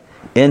death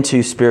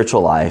into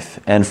spiritual life,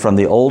 and from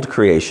the old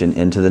creation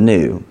into the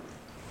new.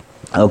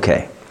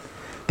 Okay,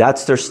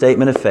 that's their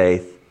statement of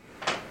faith.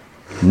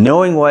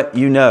 Knowing what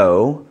you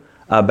know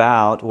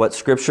about what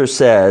Scripture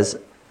says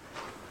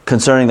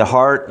concerning the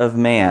heart of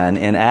man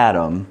in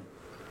Adam,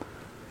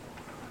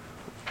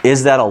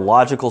 is that a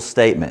logical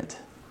statement?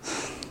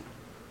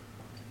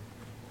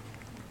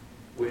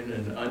 When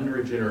an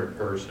unregenerate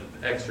person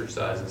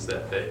exercises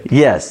that faith.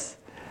 Yes.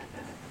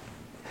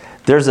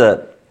 There's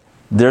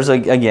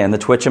again the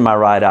twitch in my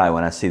right eye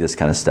when I see this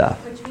kind of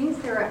stuff. Which means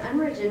there are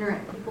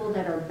unregenerate people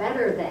that are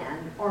better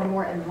than or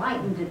more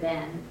enlightened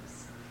than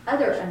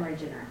other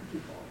unregenerate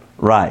people.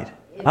 Right.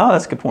 Oh,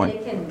 that's a good point.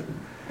 They can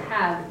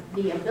have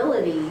the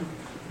ability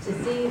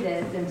to see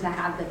this and to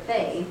have the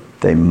faith.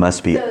 They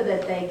must be so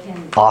that they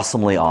can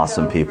awesomely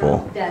awesome go people.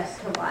 from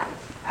death to life.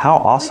 How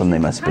awesome they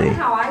must be. That's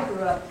how I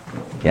grew up.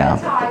 Yeah.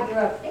 That's how I grew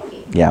up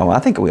thinking. Yeah, well, I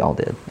think we all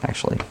did,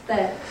 actually.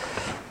 That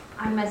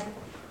I must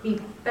be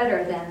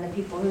better than the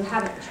people who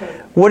haven't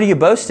chosen. What are you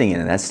boasting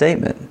in that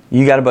statement?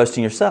 You got to boast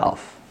in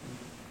yourself.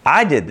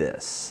 I did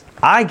this.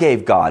 I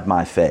gave God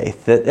my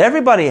faith. That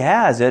everybody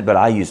has it, but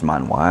I use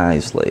mine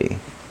wisely.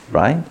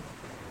 Right?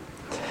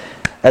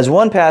 As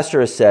one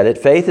pastor has said it,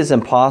 faith is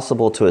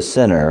impossible to a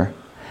sinner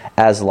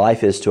as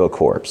life is to a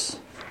corpse.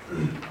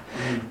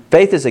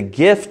 Faith is a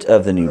gift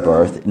of the new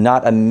birth,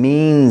 not a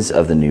means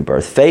of the new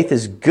birth. Faith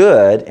is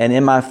good, and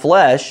in my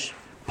flesh,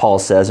 Paul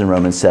says in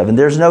Romans 7,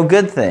 there's no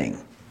good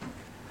thing.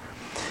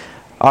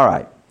 All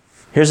right,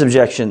 here's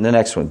objection, the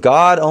next one.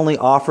 God only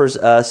offers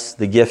us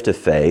the gift of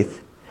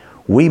faith.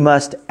 We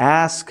must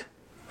ask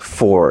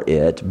for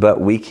it, but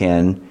we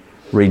can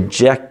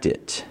reject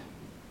it,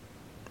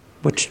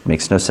 which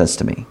makes no sense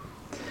to me.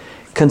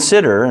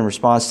 Consider, in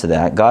response to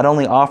that, God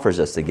only offers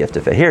us the gift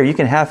of faith. Here, you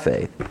can have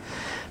faith,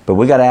 but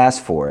we got to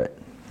ask for it.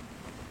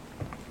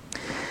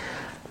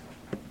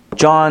 1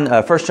 John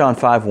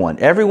 5:1.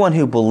 Everyone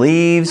who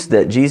believes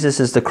that Jesus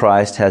is the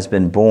Christ has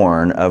been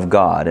born of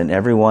God, and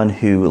everyone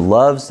who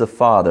loves the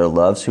Father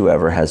loves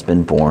whoever has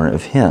been born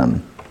of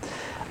Him.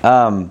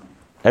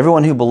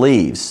 Everyone who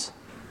believes.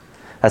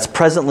 That's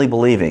presently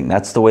believing.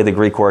 That's the way the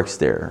Greek works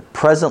there.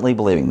 Presently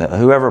believing. That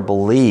whoever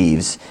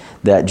believes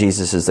that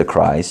Jesus is the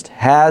Christ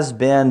has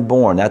been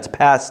born. That's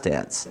past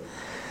tense.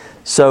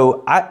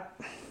 So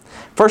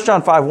 1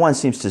 John 5:1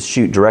 seems to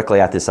shoot directly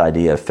at this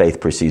idea of faith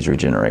precedes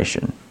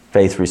regeneration.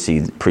 Faith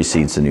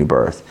precedes the new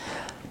birth.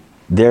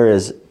 There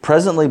is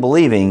presently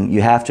believing.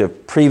 You have to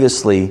have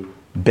previously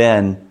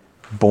been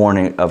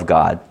born of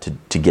God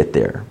to get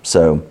there.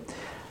 So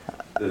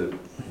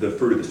the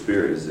fruit of the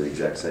Spirit is the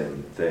exact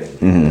same thing.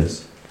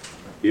 Because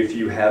if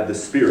you have the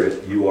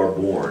Spirit, you are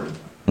born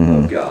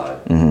of God.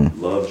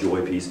 Love,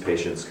 joy, peace,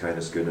 patience,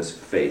 kindness, goodness,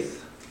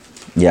 faith.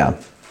 Yeah.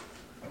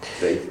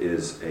 Faith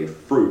is a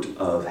fruit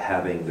of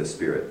having the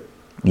Spirit.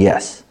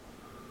 Yes.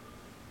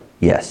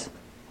 Yes.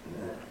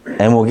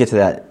 And we'll get to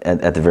that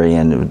at the very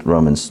end of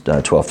Romans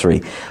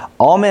 12:3.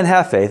 All men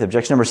have faith.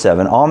 Objection number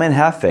 7. All men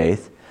have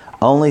faith.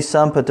 Only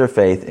some put their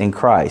faith in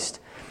Christ.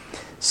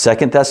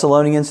 2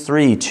 Thessalonians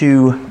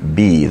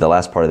 3:2b, the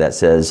last part of that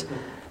says,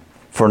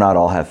 for not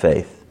all have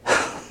faith.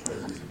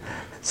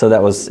 So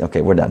that was,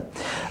 okay, we're done.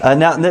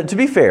 Now, to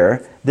be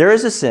fair, there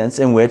is a sense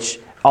in which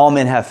all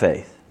men have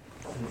faith.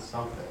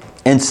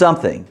 In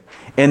something.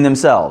 In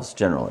themselves,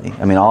 generally.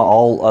 I mean,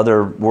 all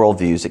other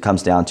worldviews, it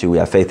comes down to we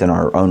have faith in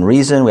our own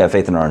reason, we have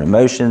faith in our own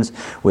emotions,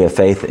 we have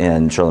faith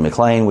in Shirley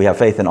MacLaine, we have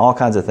faith in all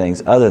kinds of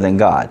things other than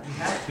God. You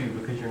have to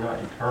because you're not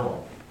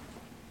eternal.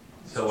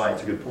 So,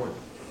 That's a good point.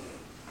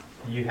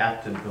 You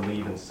have to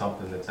believe in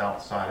something that's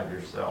outside of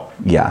yourself.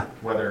 Yeah.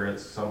 Whether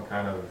it's some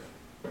kind of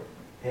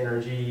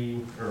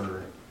energy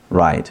or...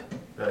 Right.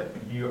 But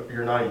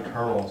you're not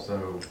eternal,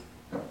 so...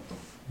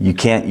 You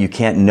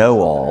can't know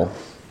all.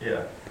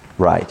 Yeah.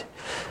 Right.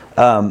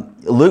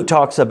 Luke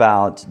talks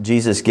about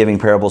Jesus giving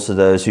parables to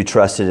those who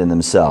trusted in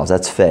themselves.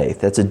 That's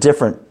faith. That's a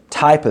different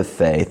type of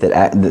faith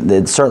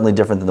that's certainly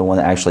different than the one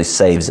that actually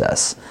saves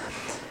us.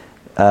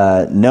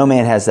 No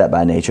man has that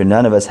by nature.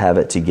 None of us have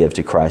it to give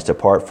to Christ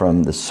apart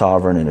from the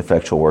sovereign and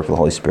effectual work of the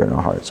Holy Spirit in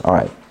our hearts. All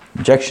right.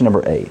 Objection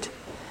number 8.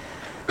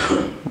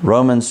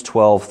 Romans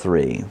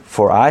 12:3.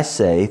 For I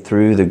say,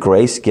 through the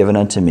grace given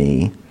unto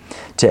me,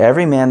 to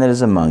every man that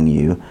is among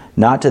you,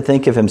 not to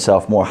think of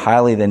himself more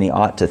highly than he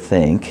ought to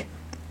think,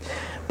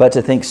 but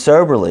to think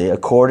soberly,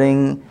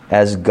 according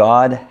as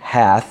God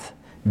hath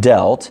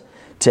dealt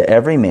to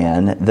every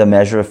man the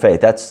measure of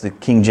faith. That's the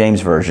King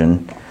James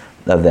Version.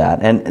 of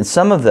that. And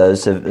some of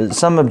those,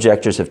 some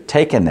objectors have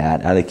taken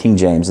that out of King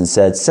James and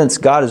said, since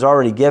God has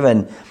already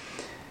given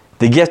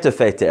the gift of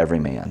faith to every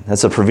man,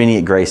 that's a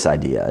prevenient grace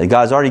idea.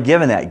 God's already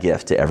given that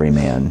gift to every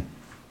man.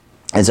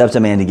 It's up to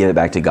man to give it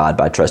back to God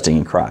by trusting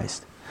in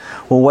Christ.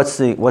 Well, what's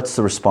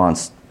the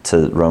response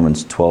to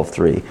Romans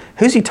 12:3?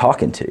 Who's he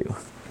talking to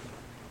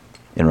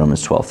in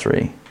Romans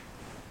 12:3?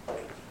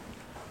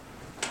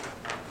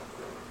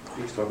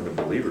 He's talking to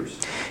believers.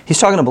 He's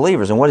talking to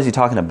believers, and what is he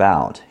talking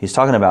about? He's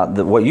talking about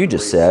what you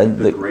just said.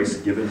 The grace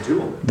given to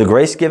them. The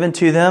grace given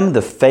to them,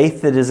 the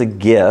faith that is a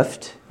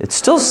gift. It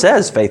still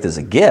says faith is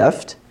a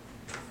gift,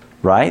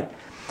 right?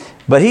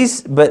 But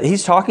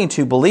he's talking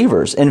to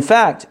believers. In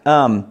fact,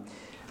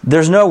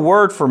 there's no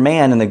word for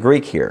man in the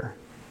Greek here.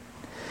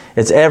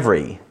 It's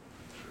every.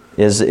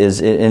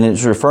 And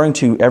it's referring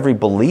to every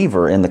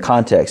believer in the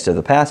context of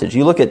the passage.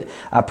 You look at,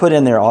 I put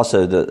in there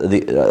also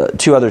the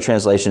two other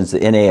translations, the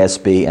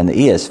NASB and the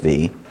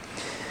ESV,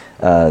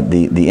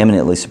 the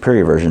eminently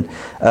superior version.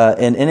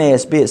 In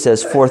NASB it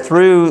says, "For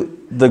through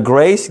the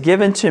grace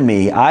given to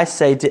me, I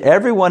say to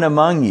everyone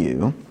among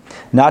you,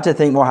 not to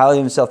think more highly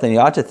of himself than he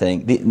ought to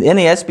think." The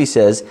NASB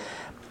says,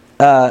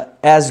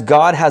 "As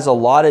God has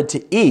allotted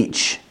to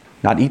each,"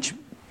 not each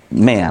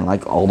man,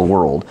 like all the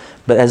world,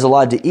 but as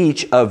allotted to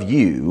each of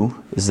you,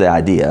 is the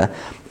idea,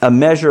 a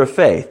measure of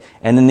faith.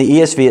 And in the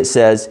ESV it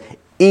says,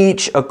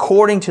 each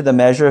according to the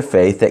measure of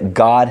faith that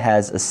God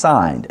has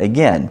assigned.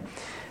 Again,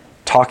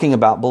 talking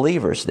about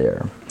believers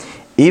there.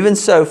 Even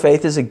so,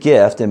 faith is a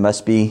gift and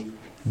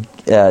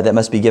that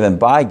must be given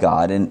by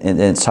God, and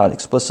it's taught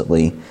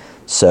explicitly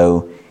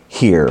so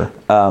here.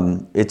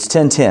 It's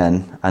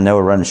 10:10. I know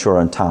we're running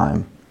short on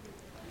time.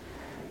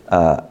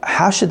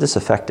 How should this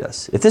affect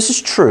us? If this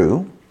is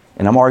true,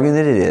 and I'm arguing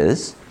that it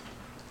is,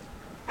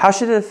 how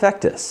should it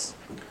affect us?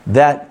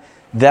 That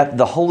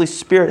the Holy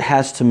Spirit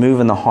has to move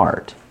in the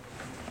heart.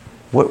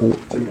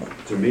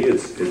 To me,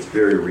 it's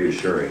very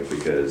reassuring,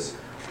 because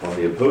on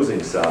the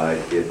opposing side,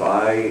 if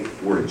I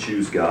were to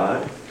choose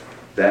God,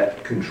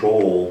 that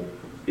control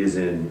is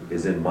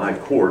in my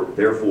court.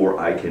 Therefore,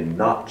 I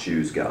cannot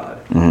choose God.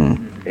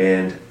 Mm-hmm.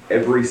 And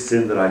every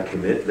sin that I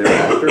commit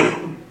thereafter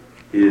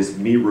is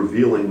me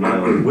revealing my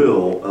own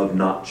will of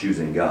not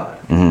choosing God.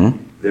 Mm-hmm.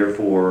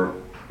 Therefore,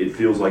 it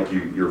feels like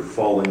you're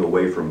falling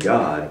away from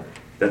God.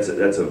 That's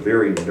a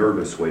very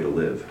nervous way to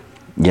live.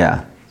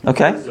 Yeah.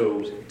 Okay.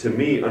 So to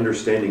me,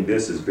 understanding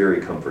this is very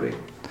comforting.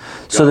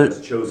 God So has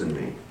chosen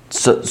me.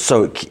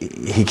 So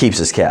he keeps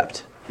us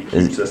kept. He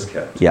keeps us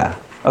kept. Yeah.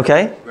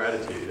 Okay.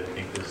 Gratitude, I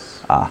think,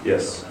 is...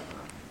 Yes.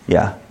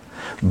 Yeah.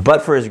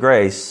 But for his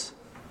grace,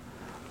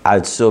 I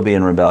would still be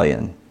in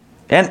rebellion.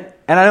 And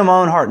I know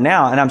my own heart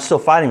now, and I'm still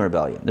fighting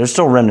rebellion. There's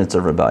still remnants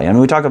of rebellion. I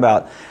mean, we talk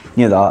about,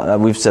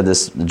 we've said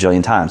this a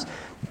jillion times.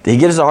 He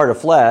gives us a heart of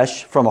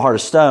flesh from a heart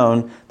of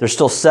stone. There's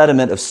still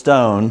sediment of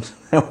stone,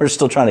 and we're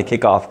still trying to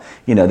kick off.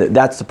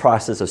 That's the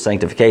process of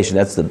sanctification.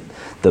 That's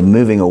the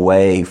moving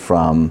away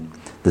from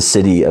the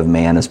city of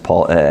man, as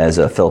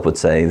Philip would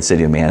say, the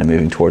city of man, and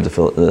moving towards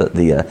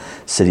the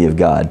city of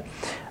God.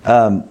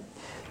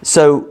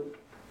 So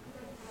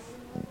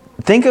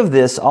think of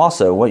this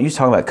also, what you're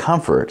talking about,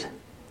 comfort,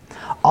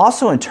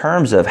 also in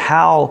terms of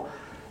how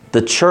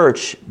the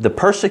church, the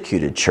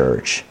persecuted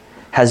church,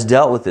 has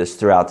dealt with this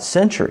throughout the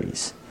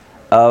centuries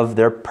of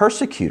their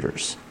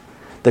persecutors.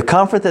 The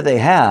comfort that they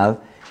have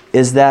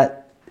is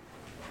that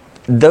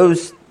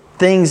those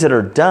things that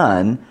are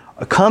done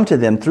come to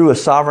them through a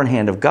sovereign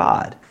hand of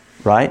God,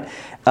 right?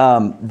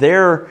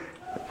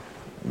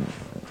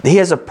 He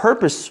has a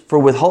purpose for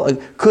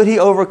withholding. Could he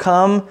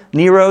overcome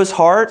Nero's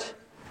heart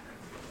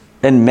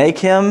and make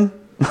him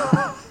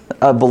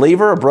a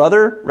believer, a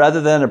brother, rather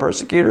than a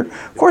persecutor?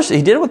 Of course,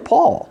 he did it with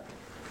Paul.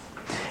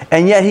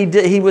 And yet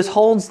he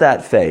withholds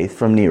that faith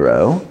from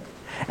Nero,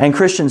 and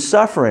Christians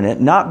suffer in it,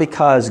 not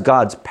because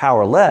God's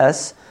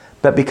powerless,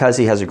 but because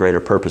he has a greater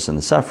purpose in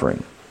the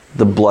suffering.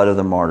 The blood of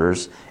the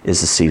martyrs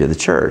is the seed of the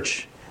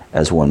church,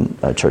 as one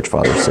church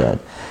father said.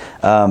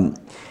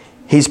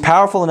 He's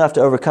powerful enough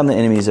to overcome the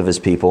enemies of his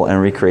people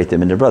and recreate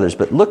them into brothers.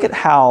 But look at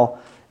how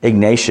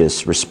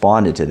Ignatius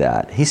responded to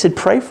that. He said,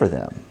 pray for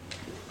them.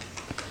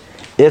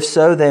 If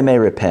so, they may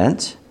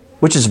repent,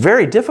 which is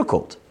very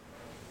difficult.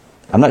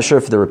 I'm not sure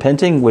if the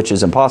repenting, which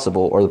is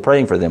impossible, or the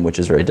praying for them, which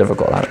is very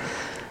difficult.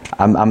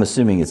 I'm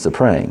assuming it's the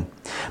praying.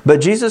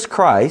 But Jesus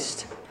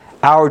Christ,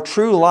 our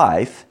true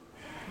life,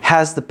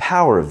 has the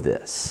power of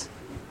this,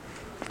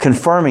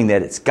 confirming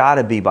that it's got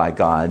to be by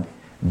God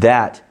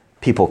that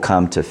people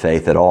come to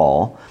faith at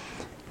all,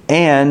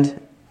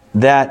 and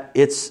that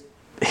it's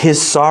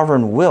his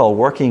sovereign will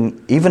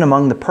working even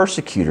among the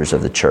persecutors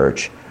of the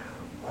church,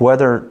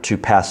 whether to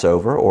pass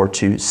over or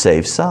to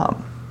save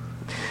some.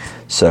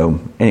 So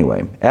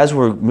anyway, as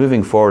we're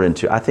moving forward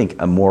into, I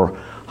think, a more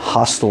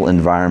hostile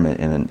environment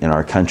in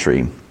our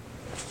country,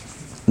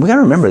 we got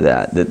to remember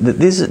that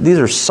these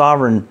are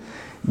sovereign.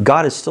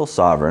 God is still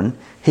sovereign.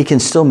 He can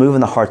still move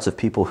in the hearts of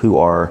people who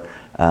are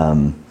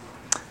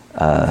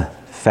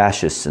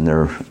fascists in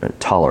their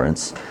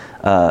tolerance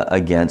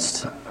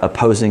against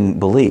opposing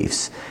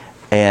beliefs.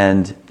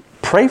 And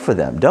pray for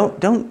them.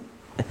 Don't.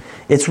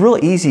 It's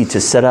real easy to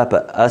set up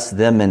a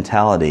us-them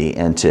mentality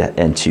and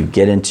to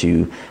get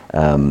into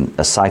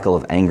a cycle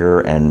of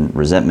anger and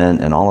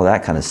resentment and all of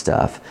that kind of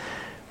stuff.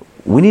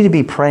 We need to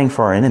be praying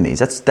for our enemies.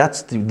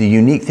 That's the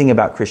unique thing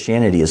about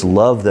Christianity is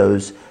love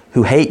those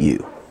who hate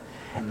you.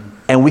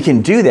 And we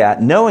can do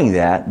that knowing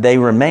that they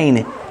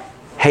remain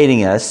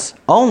hating us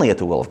only at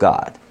the will of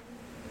God.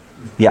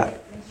 Yeah.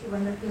 Makes you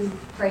wonder who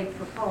prayed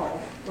for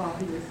Paul while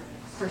he was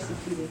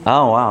persecuted.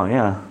 Oh, wow,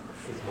 yeah.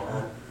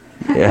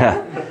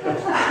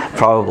 Yeah,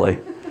 probably.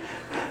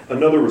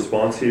 Another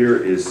response here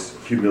is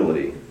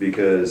humility,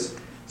 because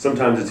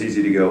sometimes it's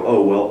easy to go,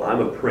 oh, well,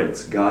 I'm a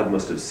prince. God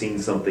must have seen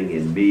something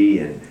in me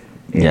and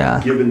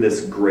given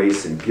this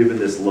grace and given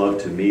this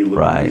love to me.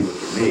 Look at me,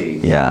 look at me.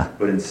 Yeah.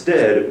 But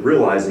instead,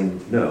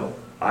 realizing, no,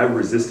 I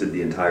resisted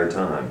the entire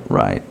time.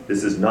 Right.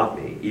 This is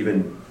not me.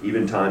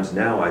 Even times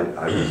now,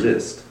 I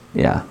resist.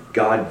 Yeah.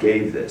 God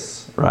gave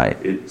this. Right.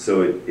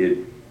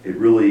 It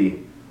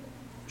really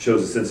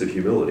shows a sense of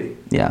humility.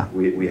 Yeah.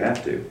 We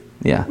have to.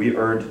 Yeah. We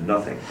earned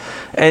nothing.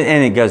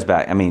 And it goes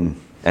back, and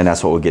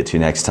that's what we'll get to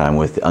next time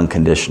with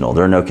unconditional.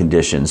 There are no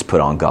conditions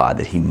put on God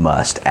that He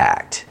must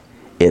act.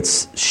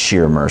 It's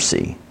sheer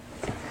mercy,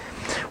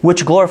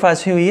 which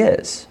glorifies who He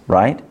is,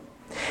 right?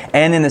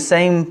 And in the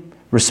same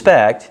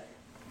respect,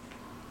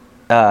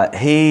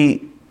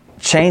 He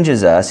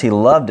changes us. He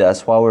loved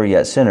us while we were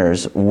yet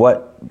sinners.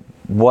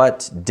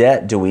 What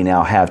debt do we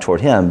now have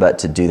toward Him but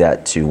to do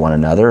that to one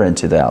another and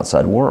to the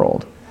outside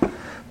world?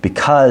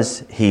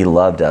 Because He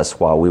loved us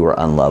while we were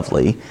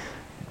unlovely,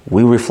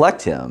 we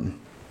reflect Him.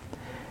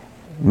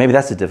 Maybe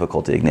that's the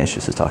difficulty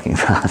Ignatius is talking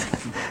about.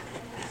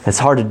 It's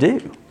hard to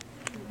do.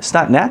 It's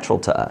not natural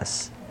to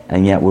us,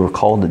 and yet we're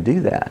called to do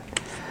that.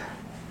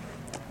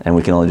 And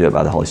we can only do it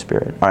by the Holy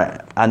Spirit. All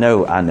right, I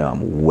know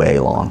I'm way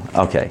long.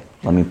 Okay,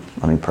 let me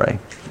pray.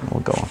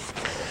 We'll go on.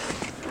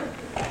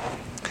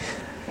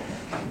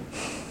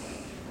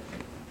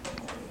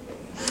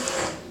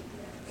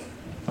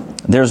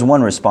 There's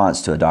one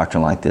response to a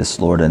doctrine like this,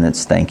 Lord, and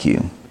it's thank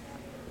you.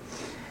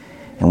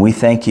 And we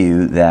thank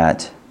you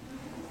that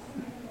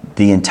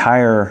the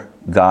entire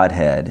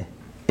Godhead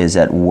is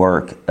at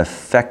work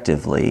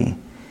effectively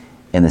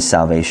in the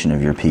salvation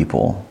of your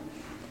people.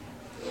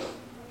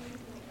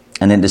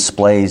 And it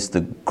displays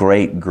the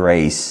great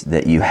grace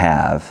that you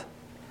have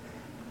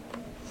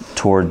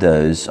toward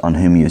those on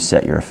whom you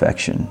set your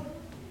affection.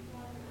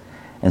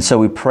 And so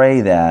we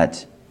pray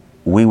that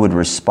we would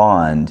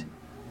respond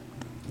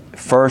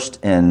first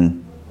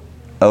in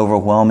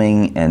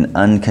overwhelming and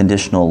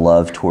unconditional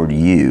love toward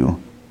you,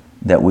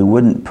 that we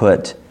wouldn't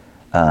put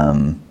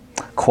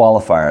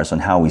qualifiers on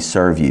how we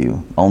serve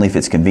you, only if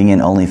it's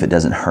convenient, only if it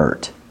doesn't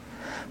hurt,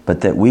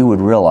 but that we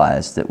would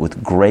realize that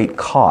with great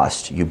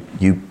cost,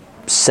 you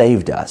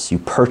saved us, you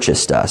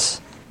purchased us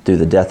through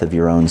the death of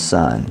your own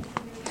Son.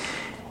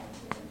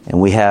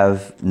 And we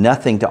have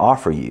nothing to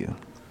offer you,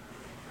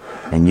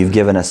 and you've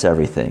given us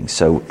everything.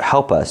 So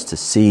help us to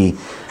see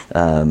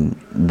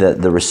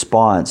the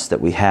response that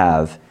we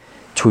have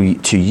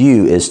to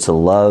you is to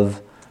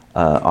love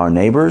our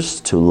neighbors,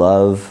 to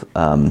love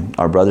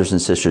our brothers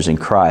and sisters in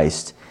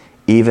Christ,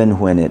 even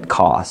when it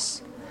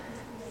costs.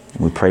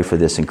 We pray for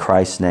this in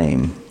Christ's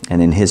name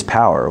and in His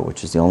power,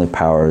 which is the only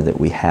power that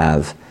we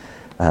have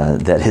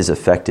that is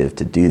effective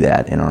to do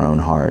that in our own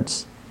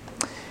hearts.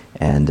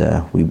 And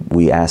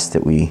we ask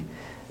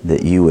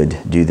that you would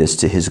do this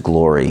to His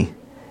glory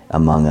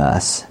among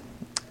us.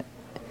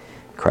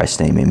 In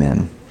Christ's name,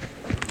 amen.